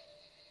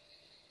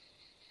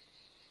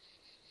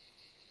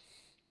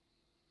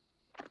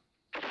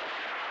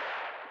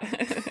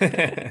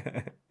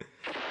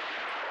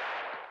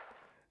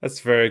 That's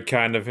very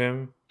kind of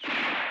him.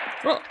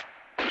 Oh.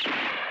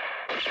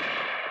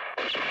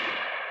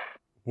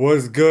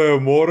 What's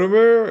good,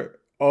 Mortimer?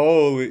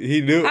 Oh,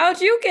 he knew. How'd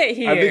you get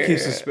here? I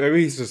think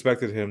maybe he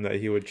suspected him that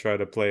he would try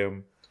to play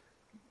him.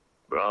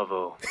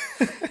 Bravo.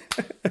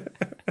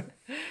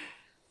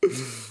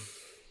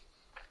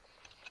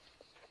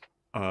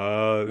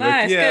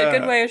 Nice, yeah.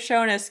 good way of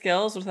showing his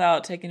skills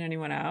without taking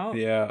anyone out.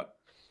 Yeah.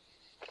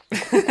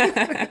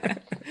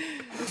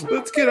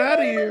 Let's get out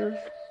of here.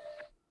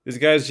 These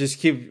guys just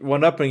keep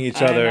one-upping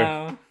each other.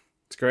 Know.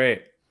 It's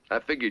great. I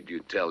figured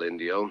you'd tell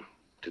Indio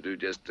to do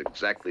just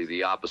exactly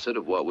the opposite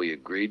of what we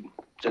agreed.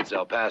 Since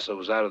El Paso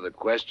was out of the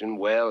question,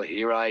 well,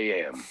 here I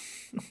am.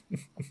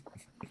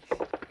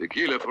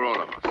 Tequila for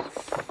all of us.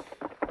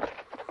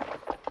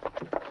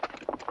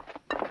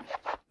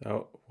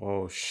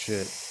 Oh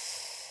shit.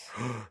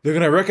 They're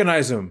gonna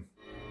recognize him.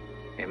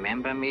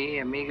 Remember me,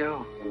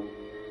 amigo?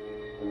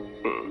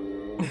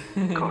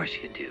 Of course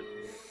you do.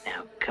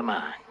 Now, come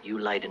on. You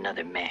light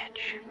another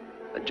match.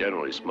 I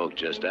generally smoke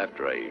just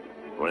after I eat.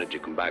 Why don't you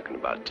come back in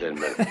about 10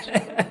 minutes?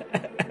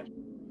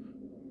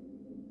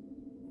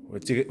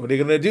 What are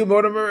you gonna do,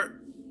 Mortimer?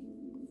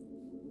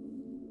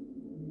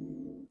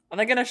 Are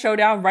they gonna show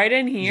down right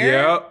in here?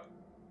 Yeah.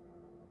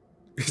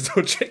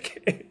 Don't check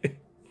it.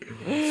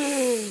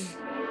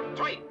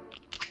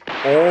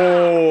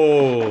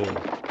 Oh.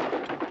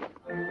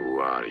 Who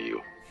are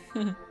you?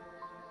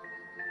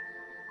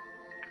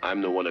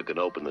 I'm the one who can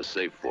open the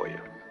safe for you.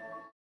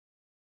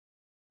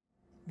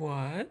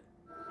 What?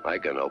 I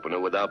can open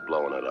it without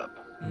blowing it up.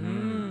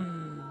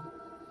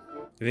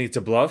 You think it's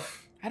a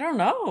bluff? I don't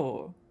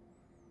know.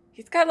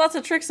 He's got lots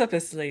of tricks up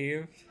his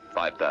sleeve.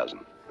 5,000.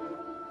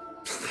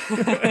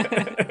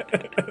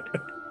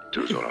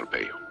 Two's all I'll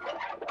pay you.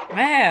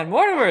 Man,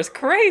 Mortimer's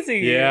crazy.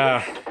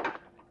 Yeah.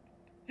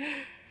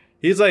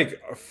 He's like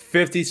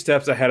 50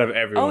 steps ahead of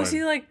everyone. Oh, is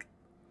he like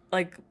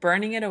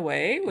burning it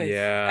away with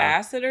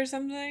acid or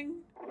something?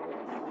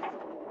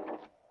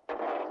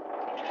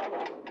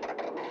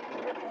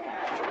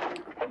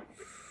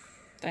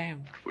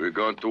 Damn. We're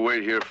going to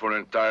wait here for an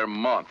entire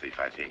month if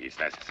I think it's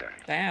necessary.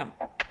 Damn.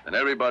 And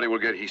everybody will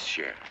get his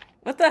share.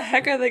 What the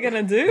heck are they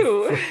gonna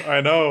do?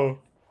 I know.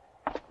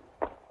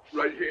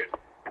 Right here.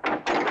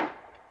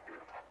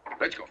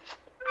 Let's go.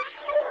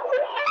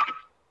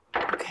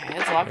 Okay,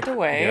 it's locked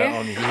away. Yeah,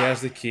 only he has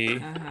the key.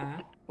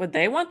 Would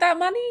they want that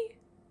money?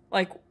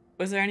 Like,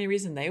 was there any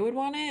reason they would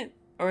want it?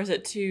 Or is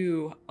it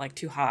too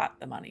hot,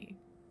 the money?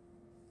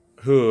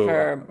 Who?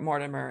 For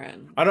Mortimer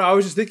and... I don't know, I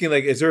was just thinking,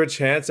 like, is there a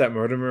chance that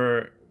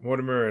Mortimer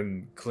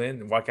and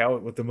Clint walk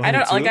out with the money too?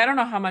 I don't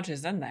know how much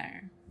is in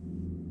there.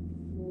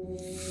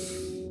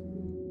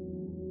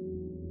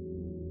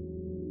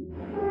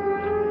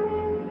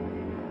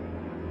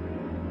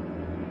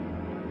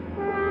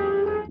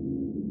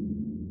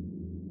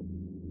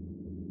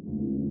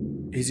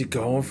 Is he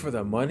going for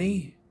the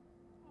money?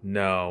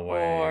 No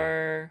way.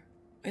 Or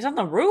he's on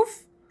the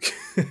roof?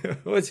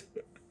 What?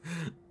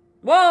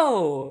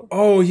 Whoa!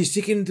 Oh, he's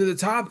sticking to the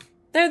top?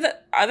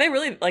 Are they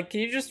really, like, can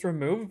you just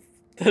remove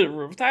the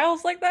roof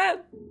tiles like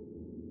that?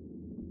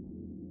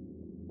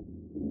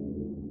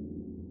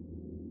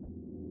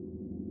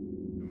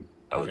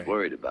 I was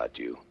worried about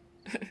you.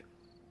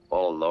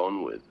 All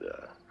alone with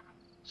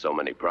so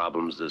many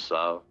problems to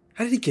solve.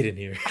 How did he get in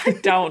here? I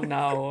don't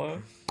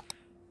know.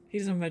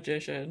 He's a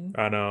magician.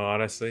 I know,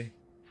 honestly.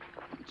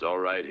 It's all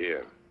right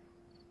here.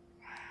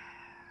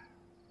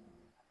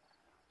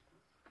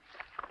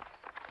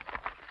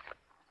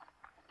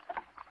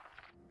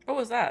 What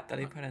was that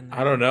he put in there?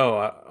 I don't know.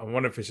 I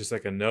wonder if it's just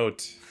like a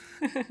note.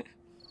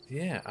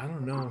 Yeah, I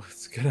don't know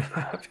what's gonna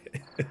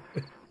happen.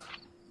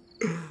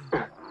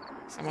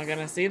 Someone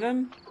gonna see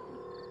them?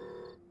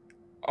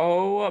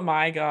 Oh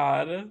my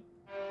god.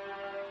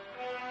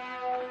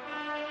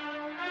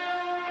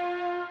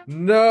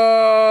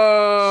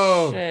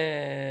 No!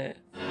 Shit.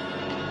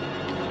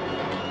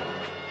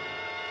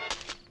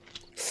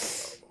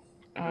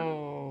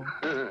 Oh.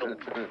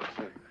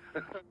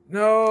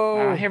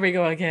 No. Here we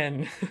go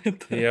again.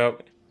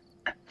 Yep.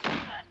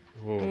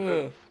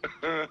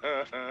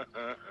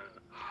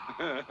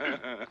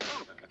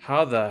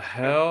 How the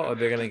hell are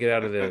they gonna get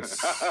out of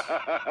this?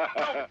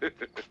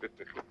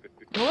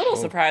 I'm a little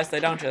surprised they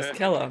don't just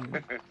kill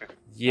him.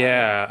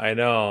 Yeah, I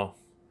know.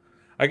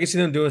 I can see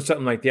them doing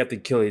something like they have to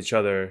kill each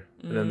other,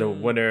 and then the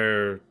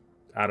winner,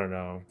 I don't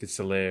know, gets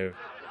to live.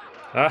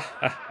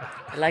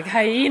 Like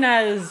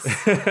hyenas.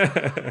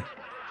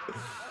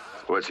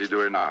 What's he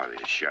doing now,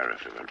 the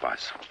sheriff of El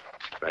Paso?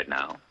 Right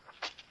now,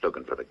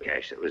 looking for the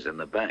cash that was in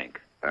the bank.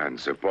 And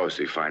suppose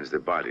he finds the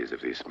bodies of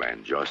these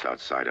men just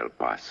outside El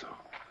Paso.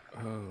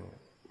 Oh.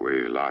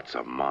 With lots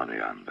of money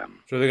on them.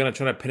 So they're gonna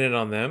try to pin it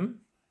on them?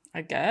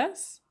 I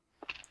guess.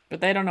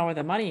 But they don't know where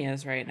the money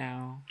is right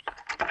now.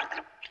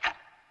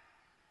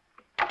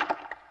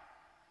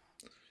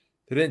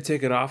 They didn't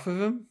take it off of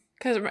him?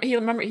 Because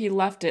remember, he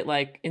left it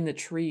like in the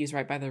trees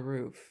right by the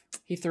roof.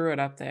 He threw it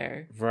up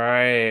there.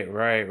 Right.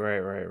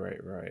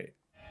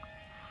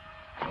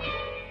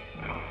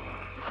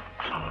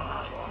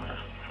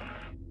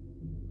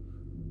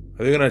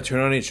 Are they gonna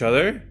turn on each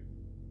other?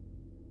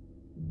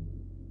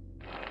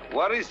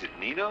 What is it,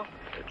 Nino?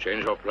 They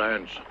changed our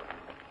plans.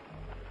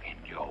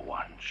 Indio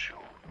wants you.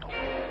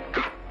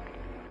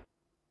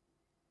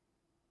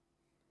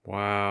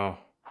 Wow.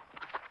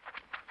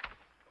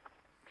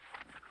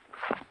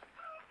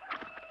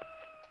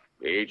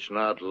 Each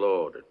not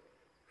loaded.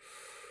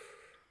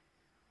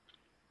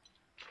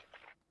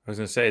 I was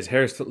gonna say his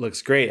hair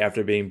looks great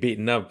after being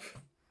beaten up.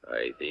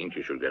 I think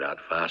you should get out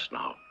fast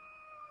now.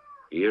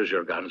 Here's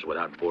your guns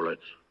without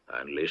bullets.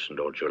 And listen,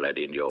 don't you let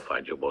Indio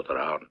find you both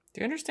around.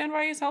 Do you understand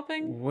why he's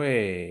helping?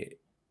 Wait.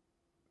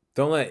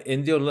 Don't let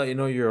Indio let you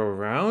know you're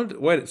around?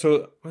 Wait,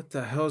 so what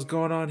the hell's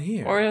going on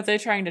here? Or are they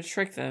trying to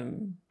trick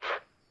them?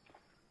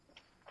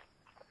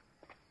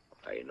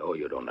 I know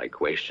you don't like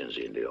questions,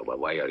 Indio, but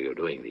why are you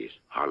doing this?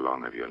 How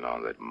long have you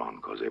known that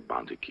Monco's a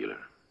bounty killer?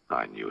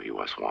 I knew he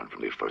was one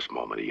from the first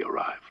moment he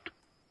arrived.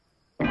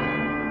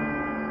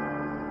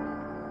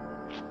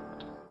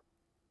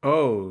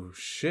 Oh,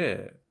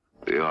 shit.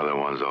 The other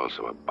one's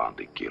also a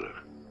bounty killer.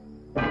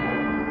 So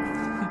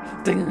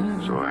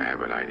I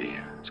have an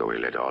idea. So we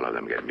let all of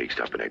them get mixed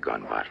up in a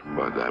gun battle.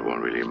 But that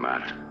won't really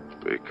matter,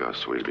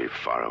 because we'll be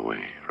far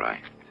away,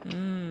 right?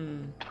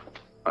 And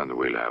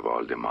we'll have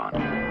all the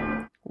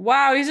money.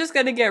 Wow, he's just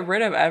gonna get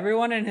rid of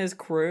everyone in his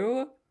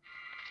crew?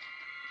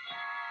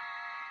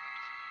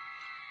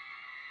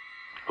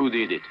 Who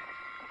did it?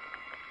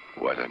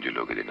 Why don't you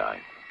look at the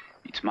knife?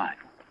 It's mine.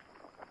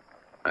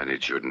 And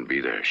it shouldn't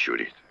be there, should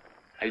it?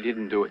 I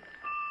didn't do it.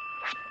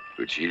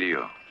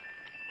 Cuchillo.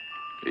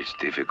 It's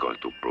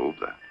difficult to prove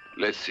that.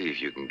 Let's see if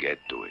you can get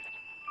to it.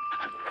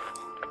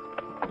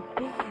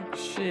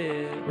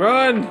 Shit.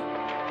 Run!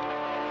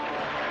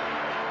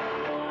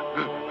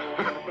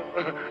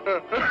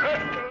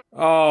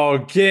 Oh,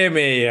 give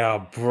me a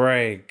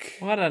break.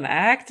 What an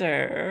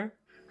actor.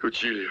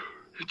 Cuchillo,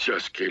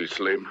 just kill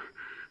Slim.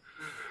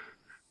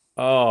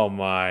 Oh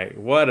my,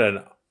 what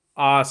an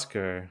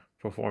Oscar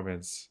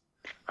performance.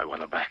 I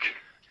want her back.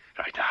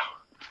 Right now.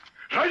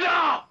 Right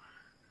now!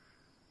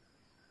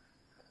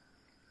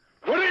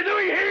 What are you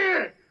doing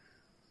here?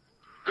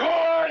 Go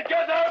and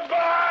get her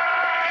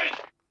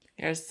back!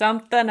 There's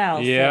something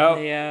else, Yep.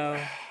 Indio.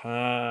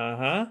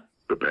 Uh-huh.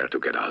 Prepare to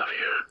get out of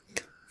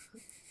here.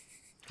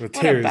 With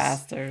What tears. a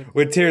bastard.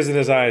 With tears in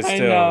his eyes I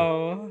still.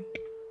 know.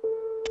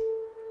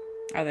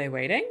 Are they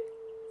waiting?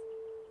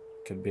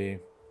 Could be.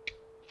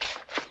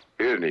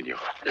 Here, Nino.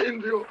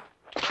 Indio.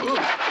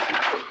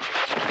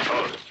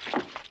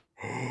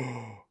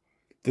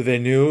 Did they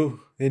knew?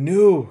 They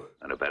knew.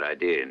 Not a bad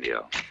idea,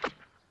 Indio.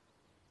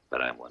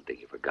 But I'm one thing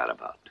you forgot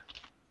about.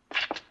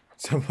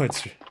 So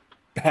much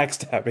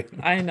backstabbing.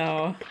 I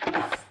know.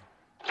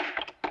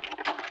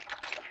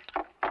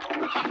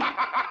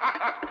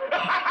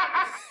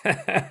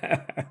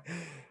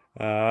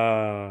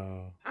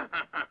 Oh.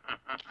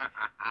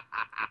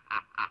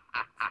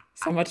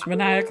 So much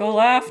maniacal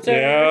laughter.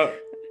 Yeah.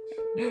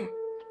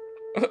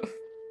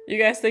 You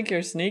guys think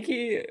you're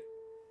sneaky?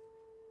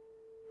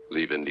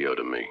 Leave Indio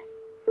to me.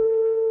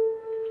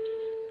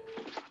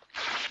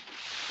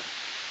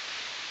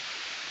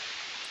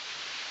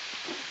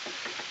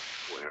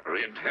 Where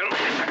in hell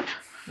is that?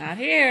 Not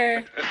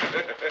here.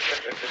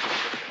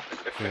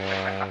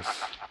 Gosh.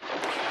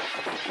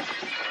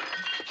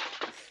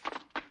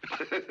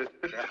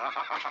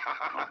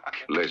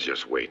 Let's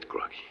just wait,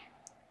 Groggy.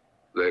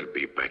 They'll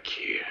be back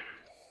here.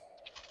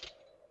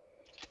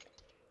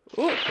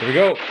 Ooh, here we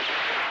go.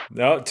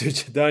 No,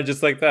 done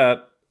just like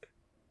that.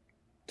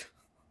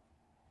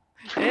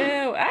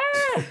 Ew,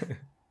 ah!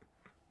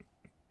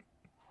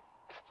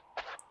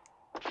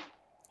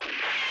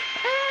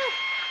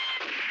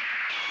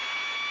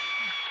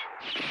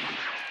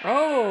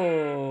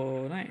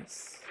 Oh,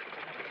 nice.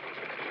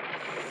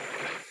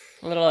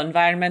 A little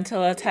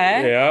environmental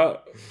attack. Yeah.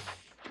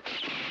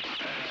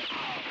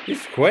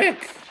 He's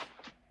quick.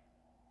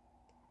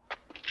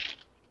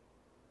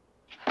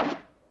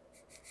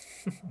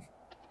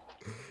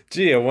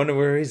 Gee, I wonder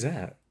where he's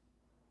at.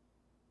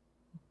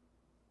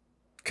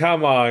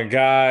 Come on,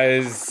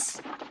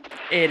 guys.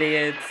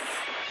 Idiots.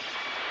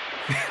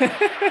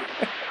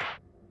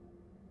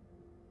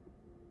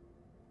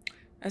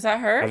 Is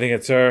that her? I think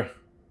it's her.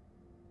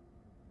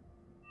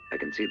 I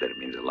can see that it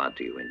means a lot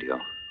to you, Indio.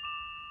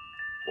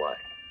 Why?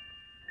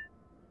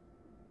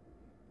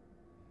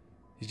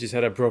 He just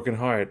had a broken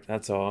heart,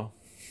 that's all.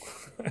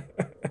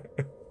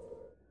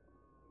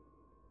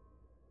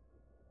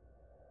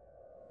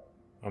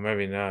 Or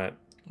maybe not.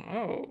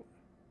 Oh.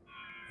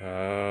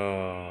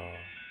 Oh.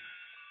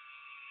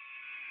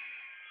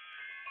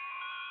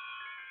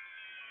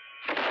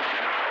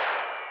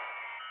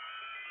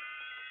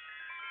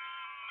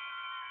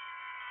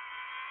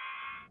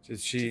 Did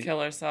she To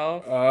kill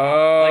herself? Oh.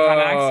 Like on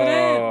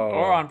accident?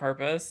 Or on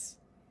purpose?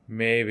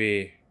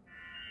 Maybe.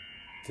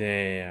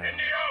 Damn.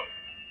 Indio!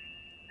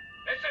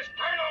 This is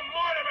Colonel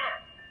Mortimer!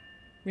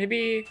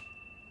 Maybe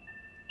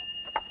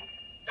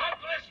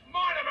Douglas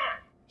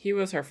Mortimer! he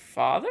was her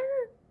father?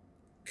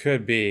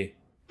 Could be.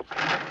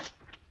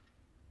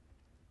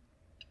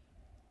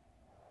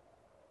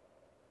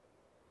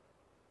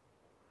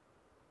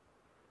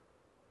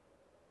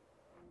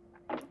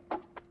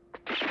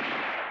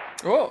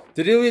 Oh.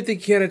 Did he really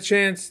think he had a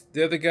chance?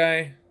 The other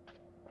guy?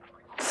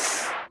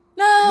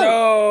 No!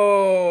 No!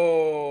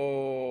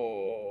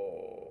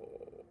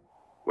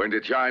 When the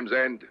chimes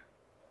end,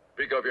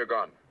 pick up your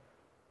gun.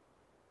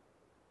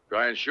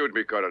 Try and shoot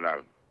me,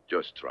 Colonel.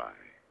 Just try.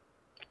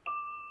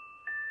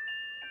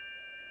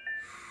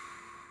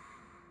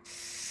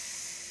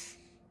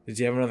 Did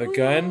he have another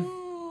gun?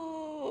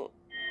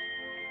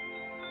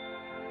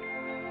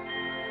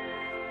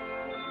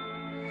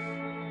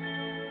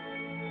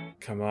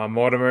 Come on,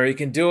 Mortimer, you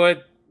can do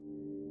it.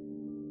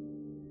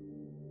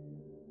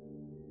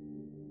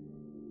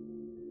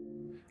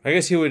 I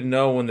guess he would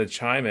know when the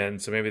chime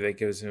ends, so maybe that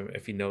gives him,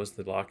 if he knows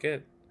the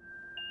locket.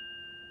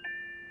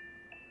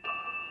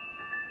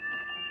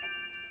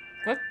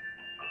 What?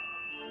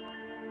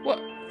 What?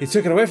 He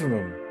took it away from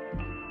him.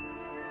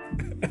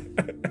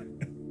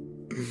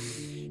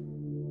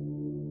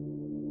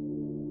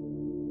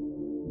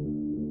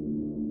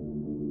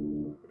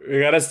 We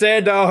got a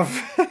standoff.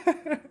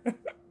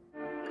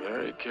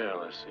 Very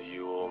careless of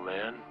you, old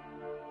man.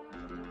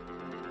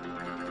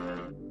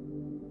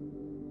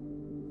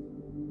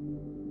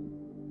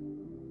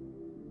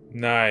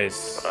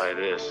 Nice. Try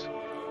this.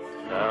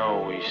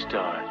 Now we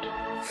start.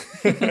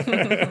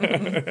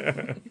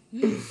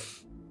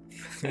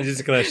 He's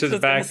just gonna sit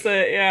Just back. gonna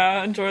sit,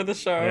 yeah, enjoy the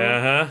show.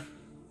 Yeah, huh?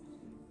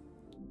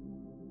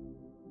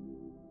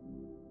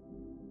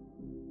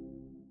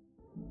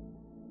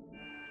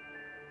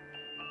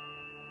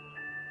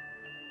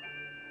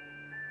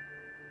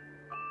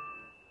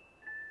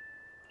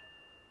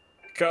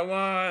 Come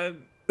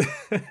on.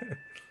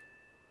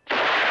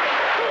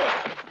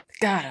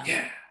 Got him.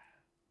 Yeah.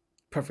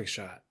 Perfect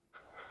shot.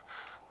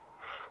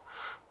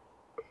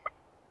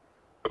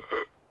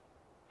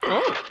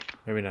 Oh.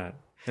 Maybe not.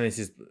 At least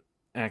he's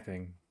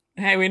acting.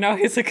 Hey, we know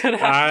he's a good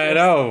actor. I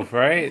know,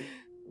 right?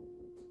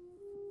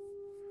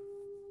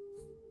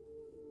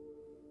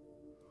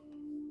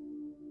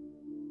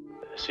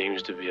 There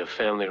seems to be a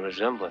family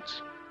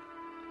resemblance.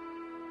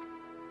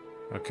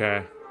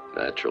 Okay.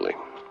 Naturally,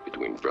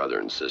 between brother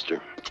and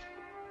sister.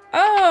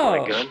 Oh!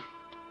 My gun?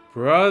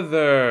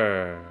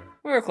 Brother.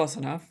 We were close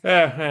enough.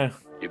 Yeah.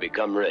 You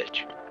become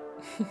rich.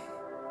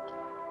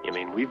 You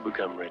mean we've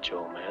become rich,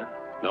 old man?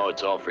 No,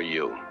 it's all for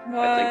you.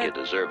 What? I think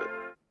you deserve it.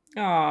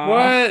 Aww.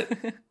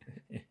 What?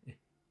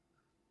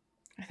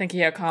 I think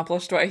he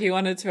accomplished what he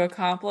wanted to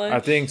accomplish. I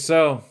think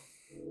so.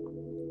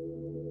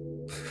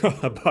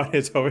 The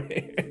body's over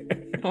here.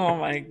 Oh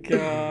my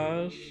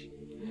gosh.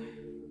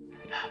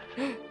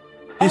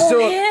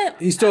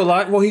 He's still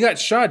alive. Well, he got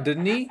shot,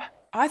 didn't he?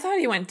 I thought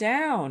he went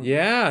down.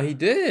 Yeah, he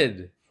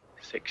did.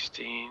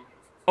 16.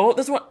 Oh,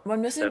 there's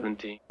one missing.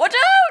 17. Watch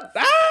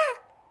out!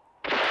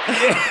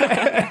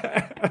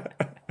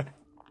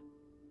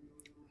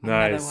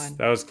 Nice. one.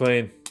 That was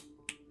clean.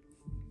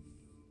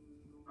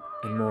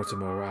 And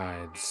Mortimer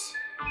rides.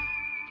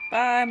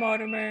 Bye,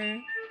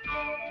 Mortimer.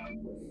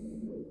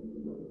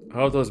 I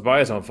hope those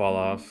bodies don't fall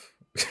off.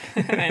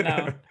 I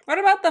know. What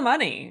about the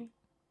money?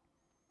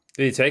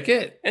 Did he take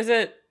it? Is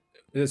it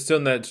still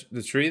in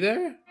the tree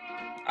there?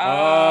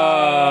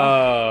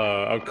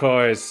 Oh, of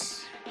course.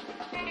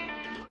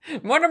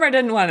 Mortimer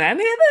didn't want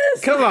any of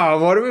this? Come on,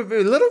 Mortimer.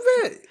 A little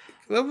bit.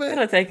 Could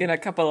have taken a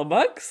couple of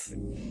bucks.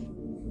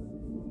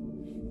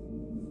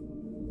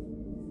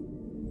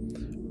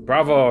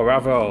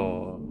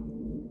 Bravo.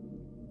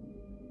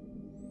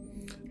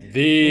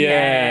 The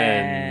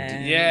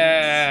end.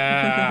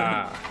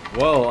 Yeah.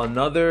 Well,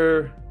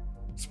 another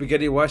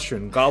spaghetti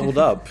western gobbled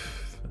up.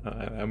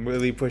 I'm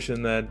really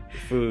pushing that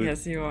food.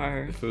 Yes, you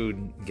are.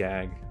 Food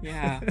gag.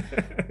 Yeah.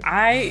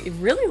 I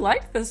really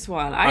liked this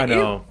one. I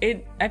know.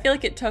 I feel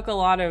like it took a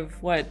lot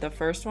of what the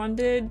first one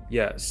did.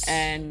 Yes.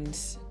 And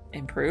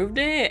improved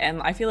it.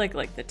 And I feel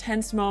like the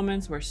tense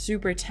moments were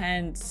super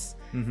tense.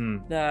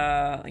 Mm-hmm.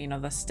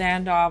 The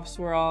standoffs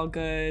were all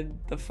good.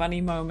 The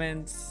funny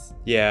moments.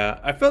 Yeah,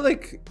 I felt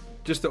like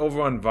just the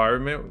overall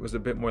environment was a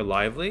bit more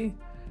lively.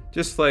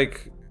 just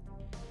like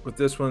with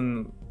this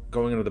one,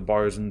 going into the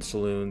bars and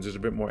saloons, there's a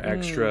bit more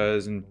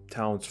extras and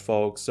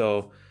townsfolk.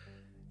 So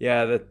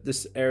yeah,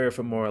 this area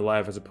felt more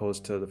alive as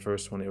opposed to the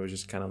first one. It was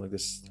just kind of like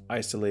this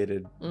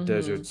isolated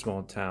desert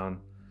small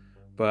town.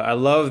 But I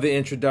love the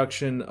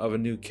introduction of a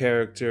new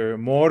character,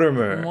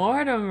 Mortimer.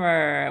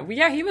 Mortimer.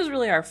 Yeah, he was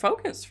really our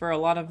focus for a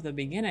lot of the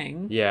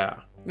beginning.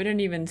 Yeah. We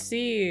didn't even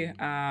see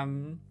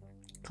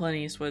Clint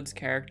Eastwood's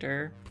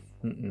character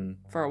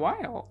for a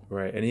while.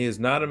 Right, and he is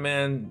not a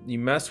man you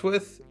mess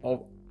with.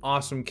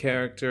 Awesome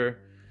character.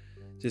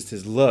 Just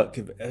his look.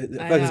 I feel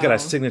like he's got a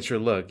signature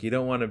look. You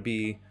don't want to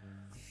be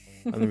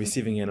on the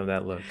receiving end of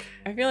that look.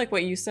 I feel like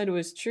what you said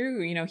was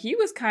true. You know, he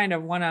was kind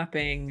of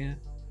one-upping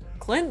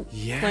Clint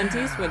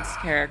Eastwood's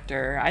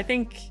character. I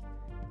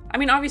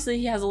mean, obviously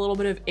he has a little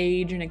bit of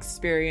age and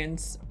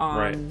experience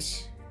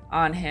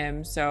on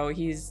him, so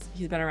he's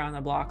been around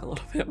the block a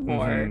little bit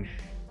more,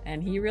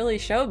 and he really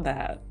showed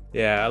that.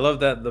 Yeah, I love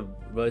that the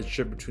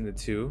relationship between the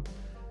two,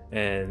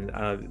 and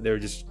they were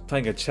just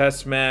playing a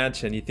chess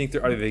match, and you think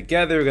are they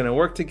together, gonna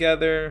work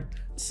together?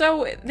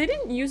 So they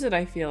didn't use it,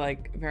 I feel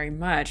like, very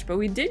much, but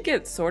we did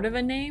get sort of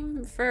a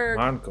name for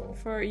Manco.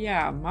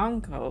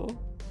 Manco.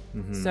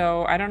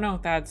 So I don't know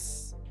if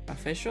that's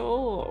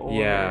official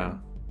or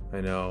I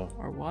know.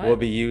 Or what? Will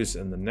be used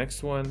in the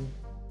next one.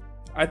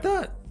 I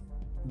thought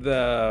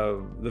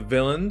the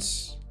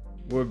villains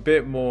were a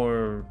bit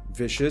more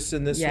vicious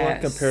in this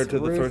one compared to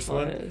the first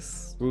one.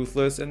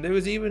 Ruthless, and there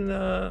was even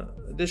an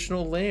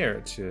additional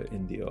layer to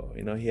Indio.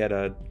 You know, he had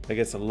a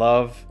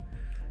love.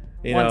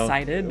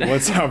 One-sided.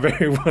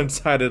 Very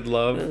one-sided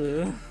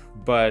love.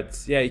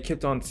 But yeah, he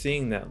kept on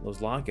seeing those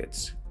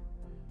lockets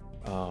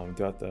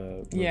throughout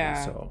the movie.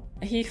 Yeah. So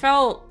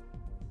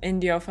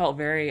Indio felt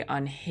very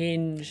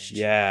unhinged.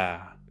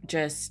 Yeah.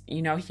 Just,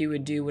 he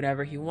would do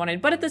whatever he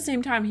wanted. But at the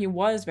same time, he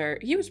was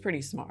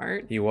pretty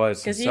smart. He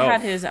was. Because he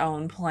had his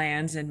own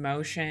plans in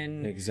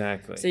motion.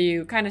 Exactly. So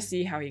you kind of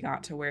see how he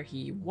got to where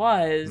he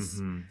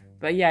was.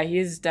 But yeah, he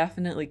is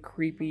definitely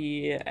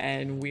creepy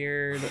and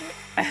weird.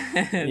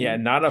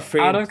 And not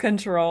afraid. Out of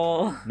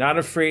control. Not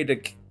afraid to,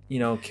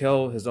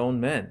 kill his own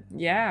men.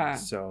 Yeah.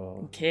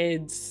 So.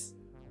 Kids.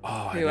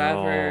 Oh, whoever.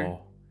 I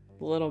know.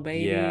 Little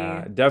baby.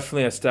 Yeah,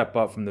 definitely a step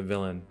up from the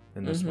villain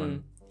in this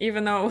one.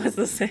 Even though it was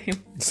the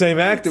same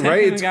actor,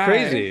 right? It's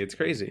crazy. It's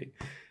crazy.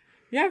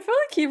 Yeah, I feel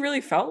like he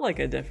really felt like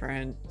a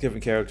different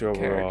character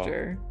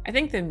overall. I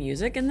think the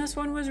music in this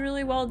one was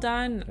really well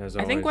done.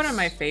 I think one of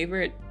my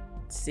favorite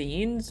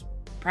scenes,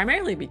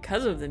 primarily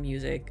because of the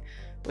music,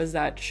 was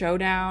that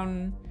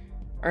showdown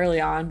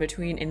early on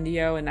between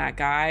Indio and that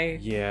guy.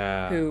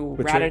 Yeah. Who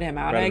ratted him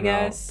out, I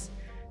guess.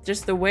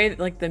 Just the way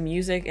that, the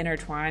music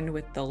intertwined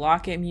with the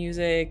locket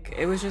music,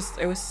 it was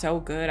so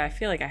good. I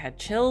feel like I had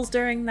chills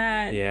during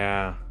that.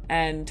 Yeah.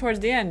 And towards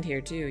the end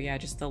here too,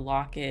 just the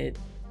locket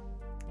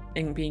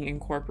being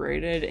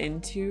incorporated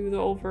into the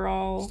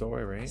overall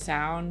story, right?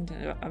 Sound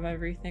of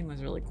everything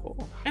was really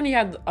cool. And he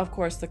had, of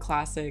course, the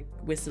classic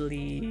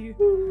whistly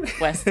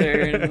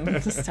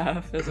Western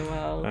stuff as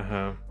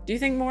well. Do you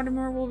think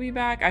Mortimer will be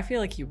back? I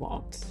feel like he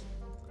won't.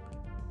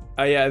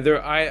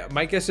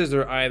 My guess is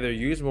they'll either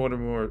use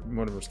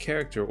Mortimer's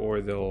character,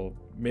 or they'll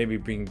maybe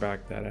bring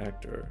back that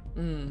actor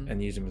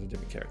and use him as a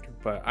different character.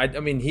 But I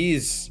mean,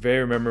 he's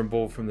very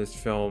memorable from this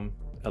film.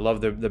 I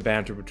love the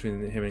banter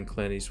between him and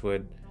Clint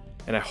Eastwood,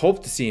 and I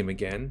hope to see him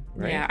again.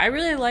 Right? Yeah, I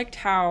really liked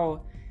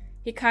how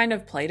he kind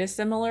of played a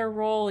similar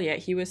role, yet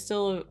he was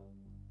still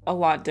a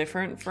lot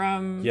different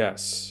from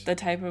the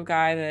type of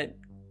guy that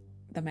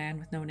the man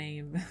with no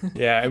name,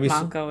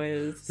 Manco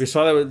is. We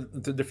saw that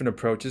with the different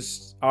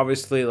approaches.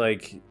 Obviously,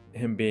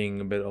 him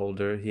being a bit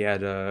older, he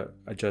had to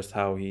adjust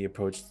how he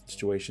approached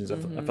situations. I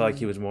felt like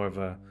he was more of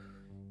a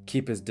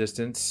keep his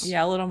distance.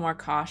 Yeah, a little more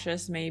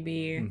cautious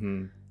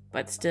maybe,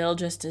 but still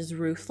just as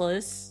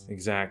ruthless.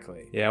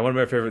 Exactly. Yeah, one of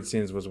my favorite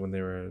scenes was when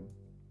they were,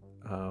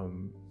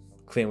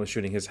 Clint was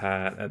shooting his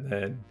hat, and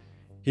then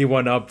he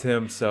one-upped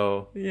him,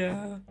 so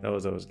that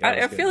was always good.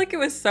 I feel like it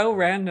was so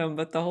random,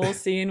 but the whole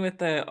scene with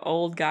the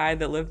old guy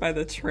that lived by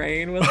the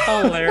train was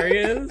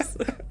hilarious.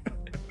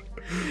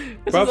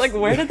 It's just like,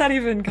 where did that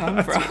even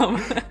come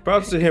from?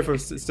 Props to him for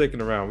sticking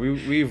around.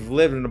 We've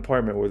lived in an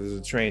apartment where there's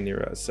a train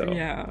near us, so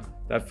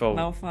that felt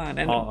no fun.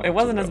 And it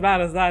wasn't as bad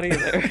as that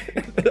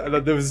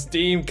either. There was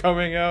steam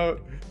coming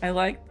out. I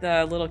liked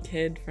the little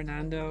kid,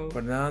 Fernando.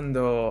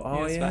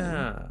 Oh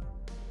yeah. Fun.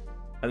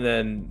 And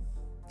then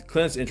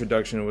Clint's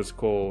introduction was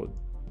cool.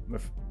 One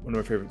of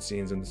my favorite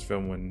scenes in this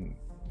film, when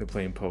they're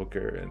playing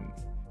poker and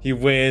he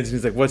wins and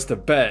he's like, "What's the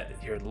bet?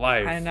 Your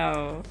life." I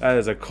know. That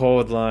is a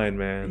cold line,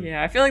 man.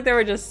 Yeah, I feel like there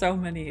were just so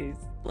many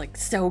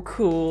so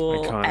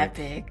cool, iconic,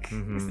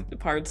 epic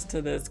parts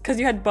to this, because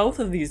you had both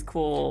of these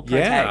cool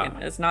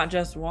protagonists, not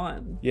just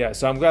one. Yeah,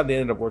 so I'm glad they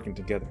ended up working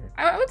together.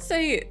 I would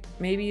say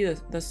maybe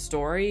the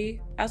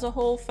story as a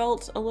whole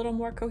felt a little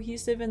more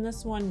cohesive in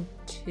this one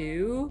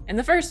too. In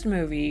the first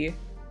movie,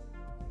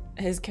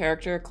 his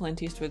character,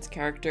 Clint Eastwood's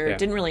character,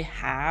 didn't really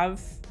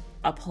have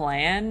a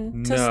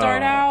plan to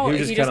start out.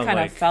 He just kind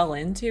of fell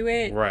into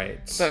it. Right.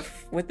 But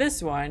with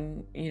this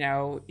one, you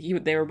know,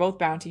 they were both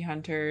bounty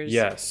hunters.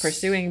 Yes.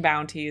 Pursuing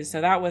bounties.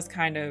 So that was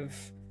kind of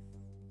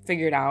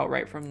figured out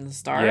right from the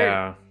start.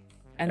 Yeah.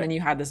 And then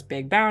you had this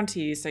big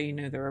bounty, so you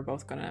knew they were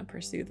both going to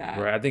pursue that.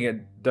 Right. I think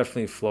it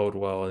definitely flowed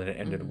well and it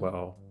ended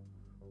well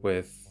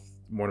with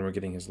Mortimer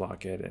getting his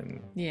locket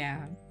and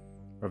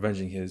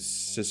avenging his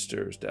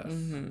sister's death.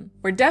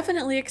 We're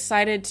definitely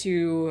excited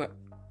to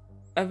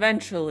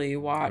eventually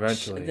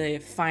watch the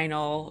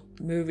final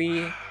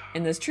movie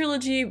in this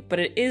trilogy, but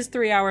it is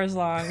 3 hours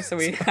long, so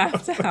we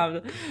have to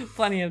have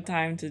plenty of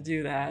time to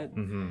do that.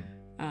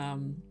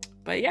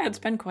 But yeah, it's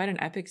been quite an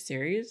epic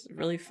series.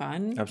 Really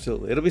fun.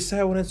 Absolutely. It'll be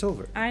sad when it's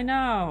over. I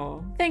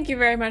know. Thank you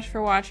very much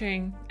for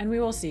watching, and we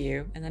will see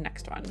you in the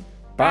next one.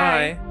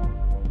 Bye.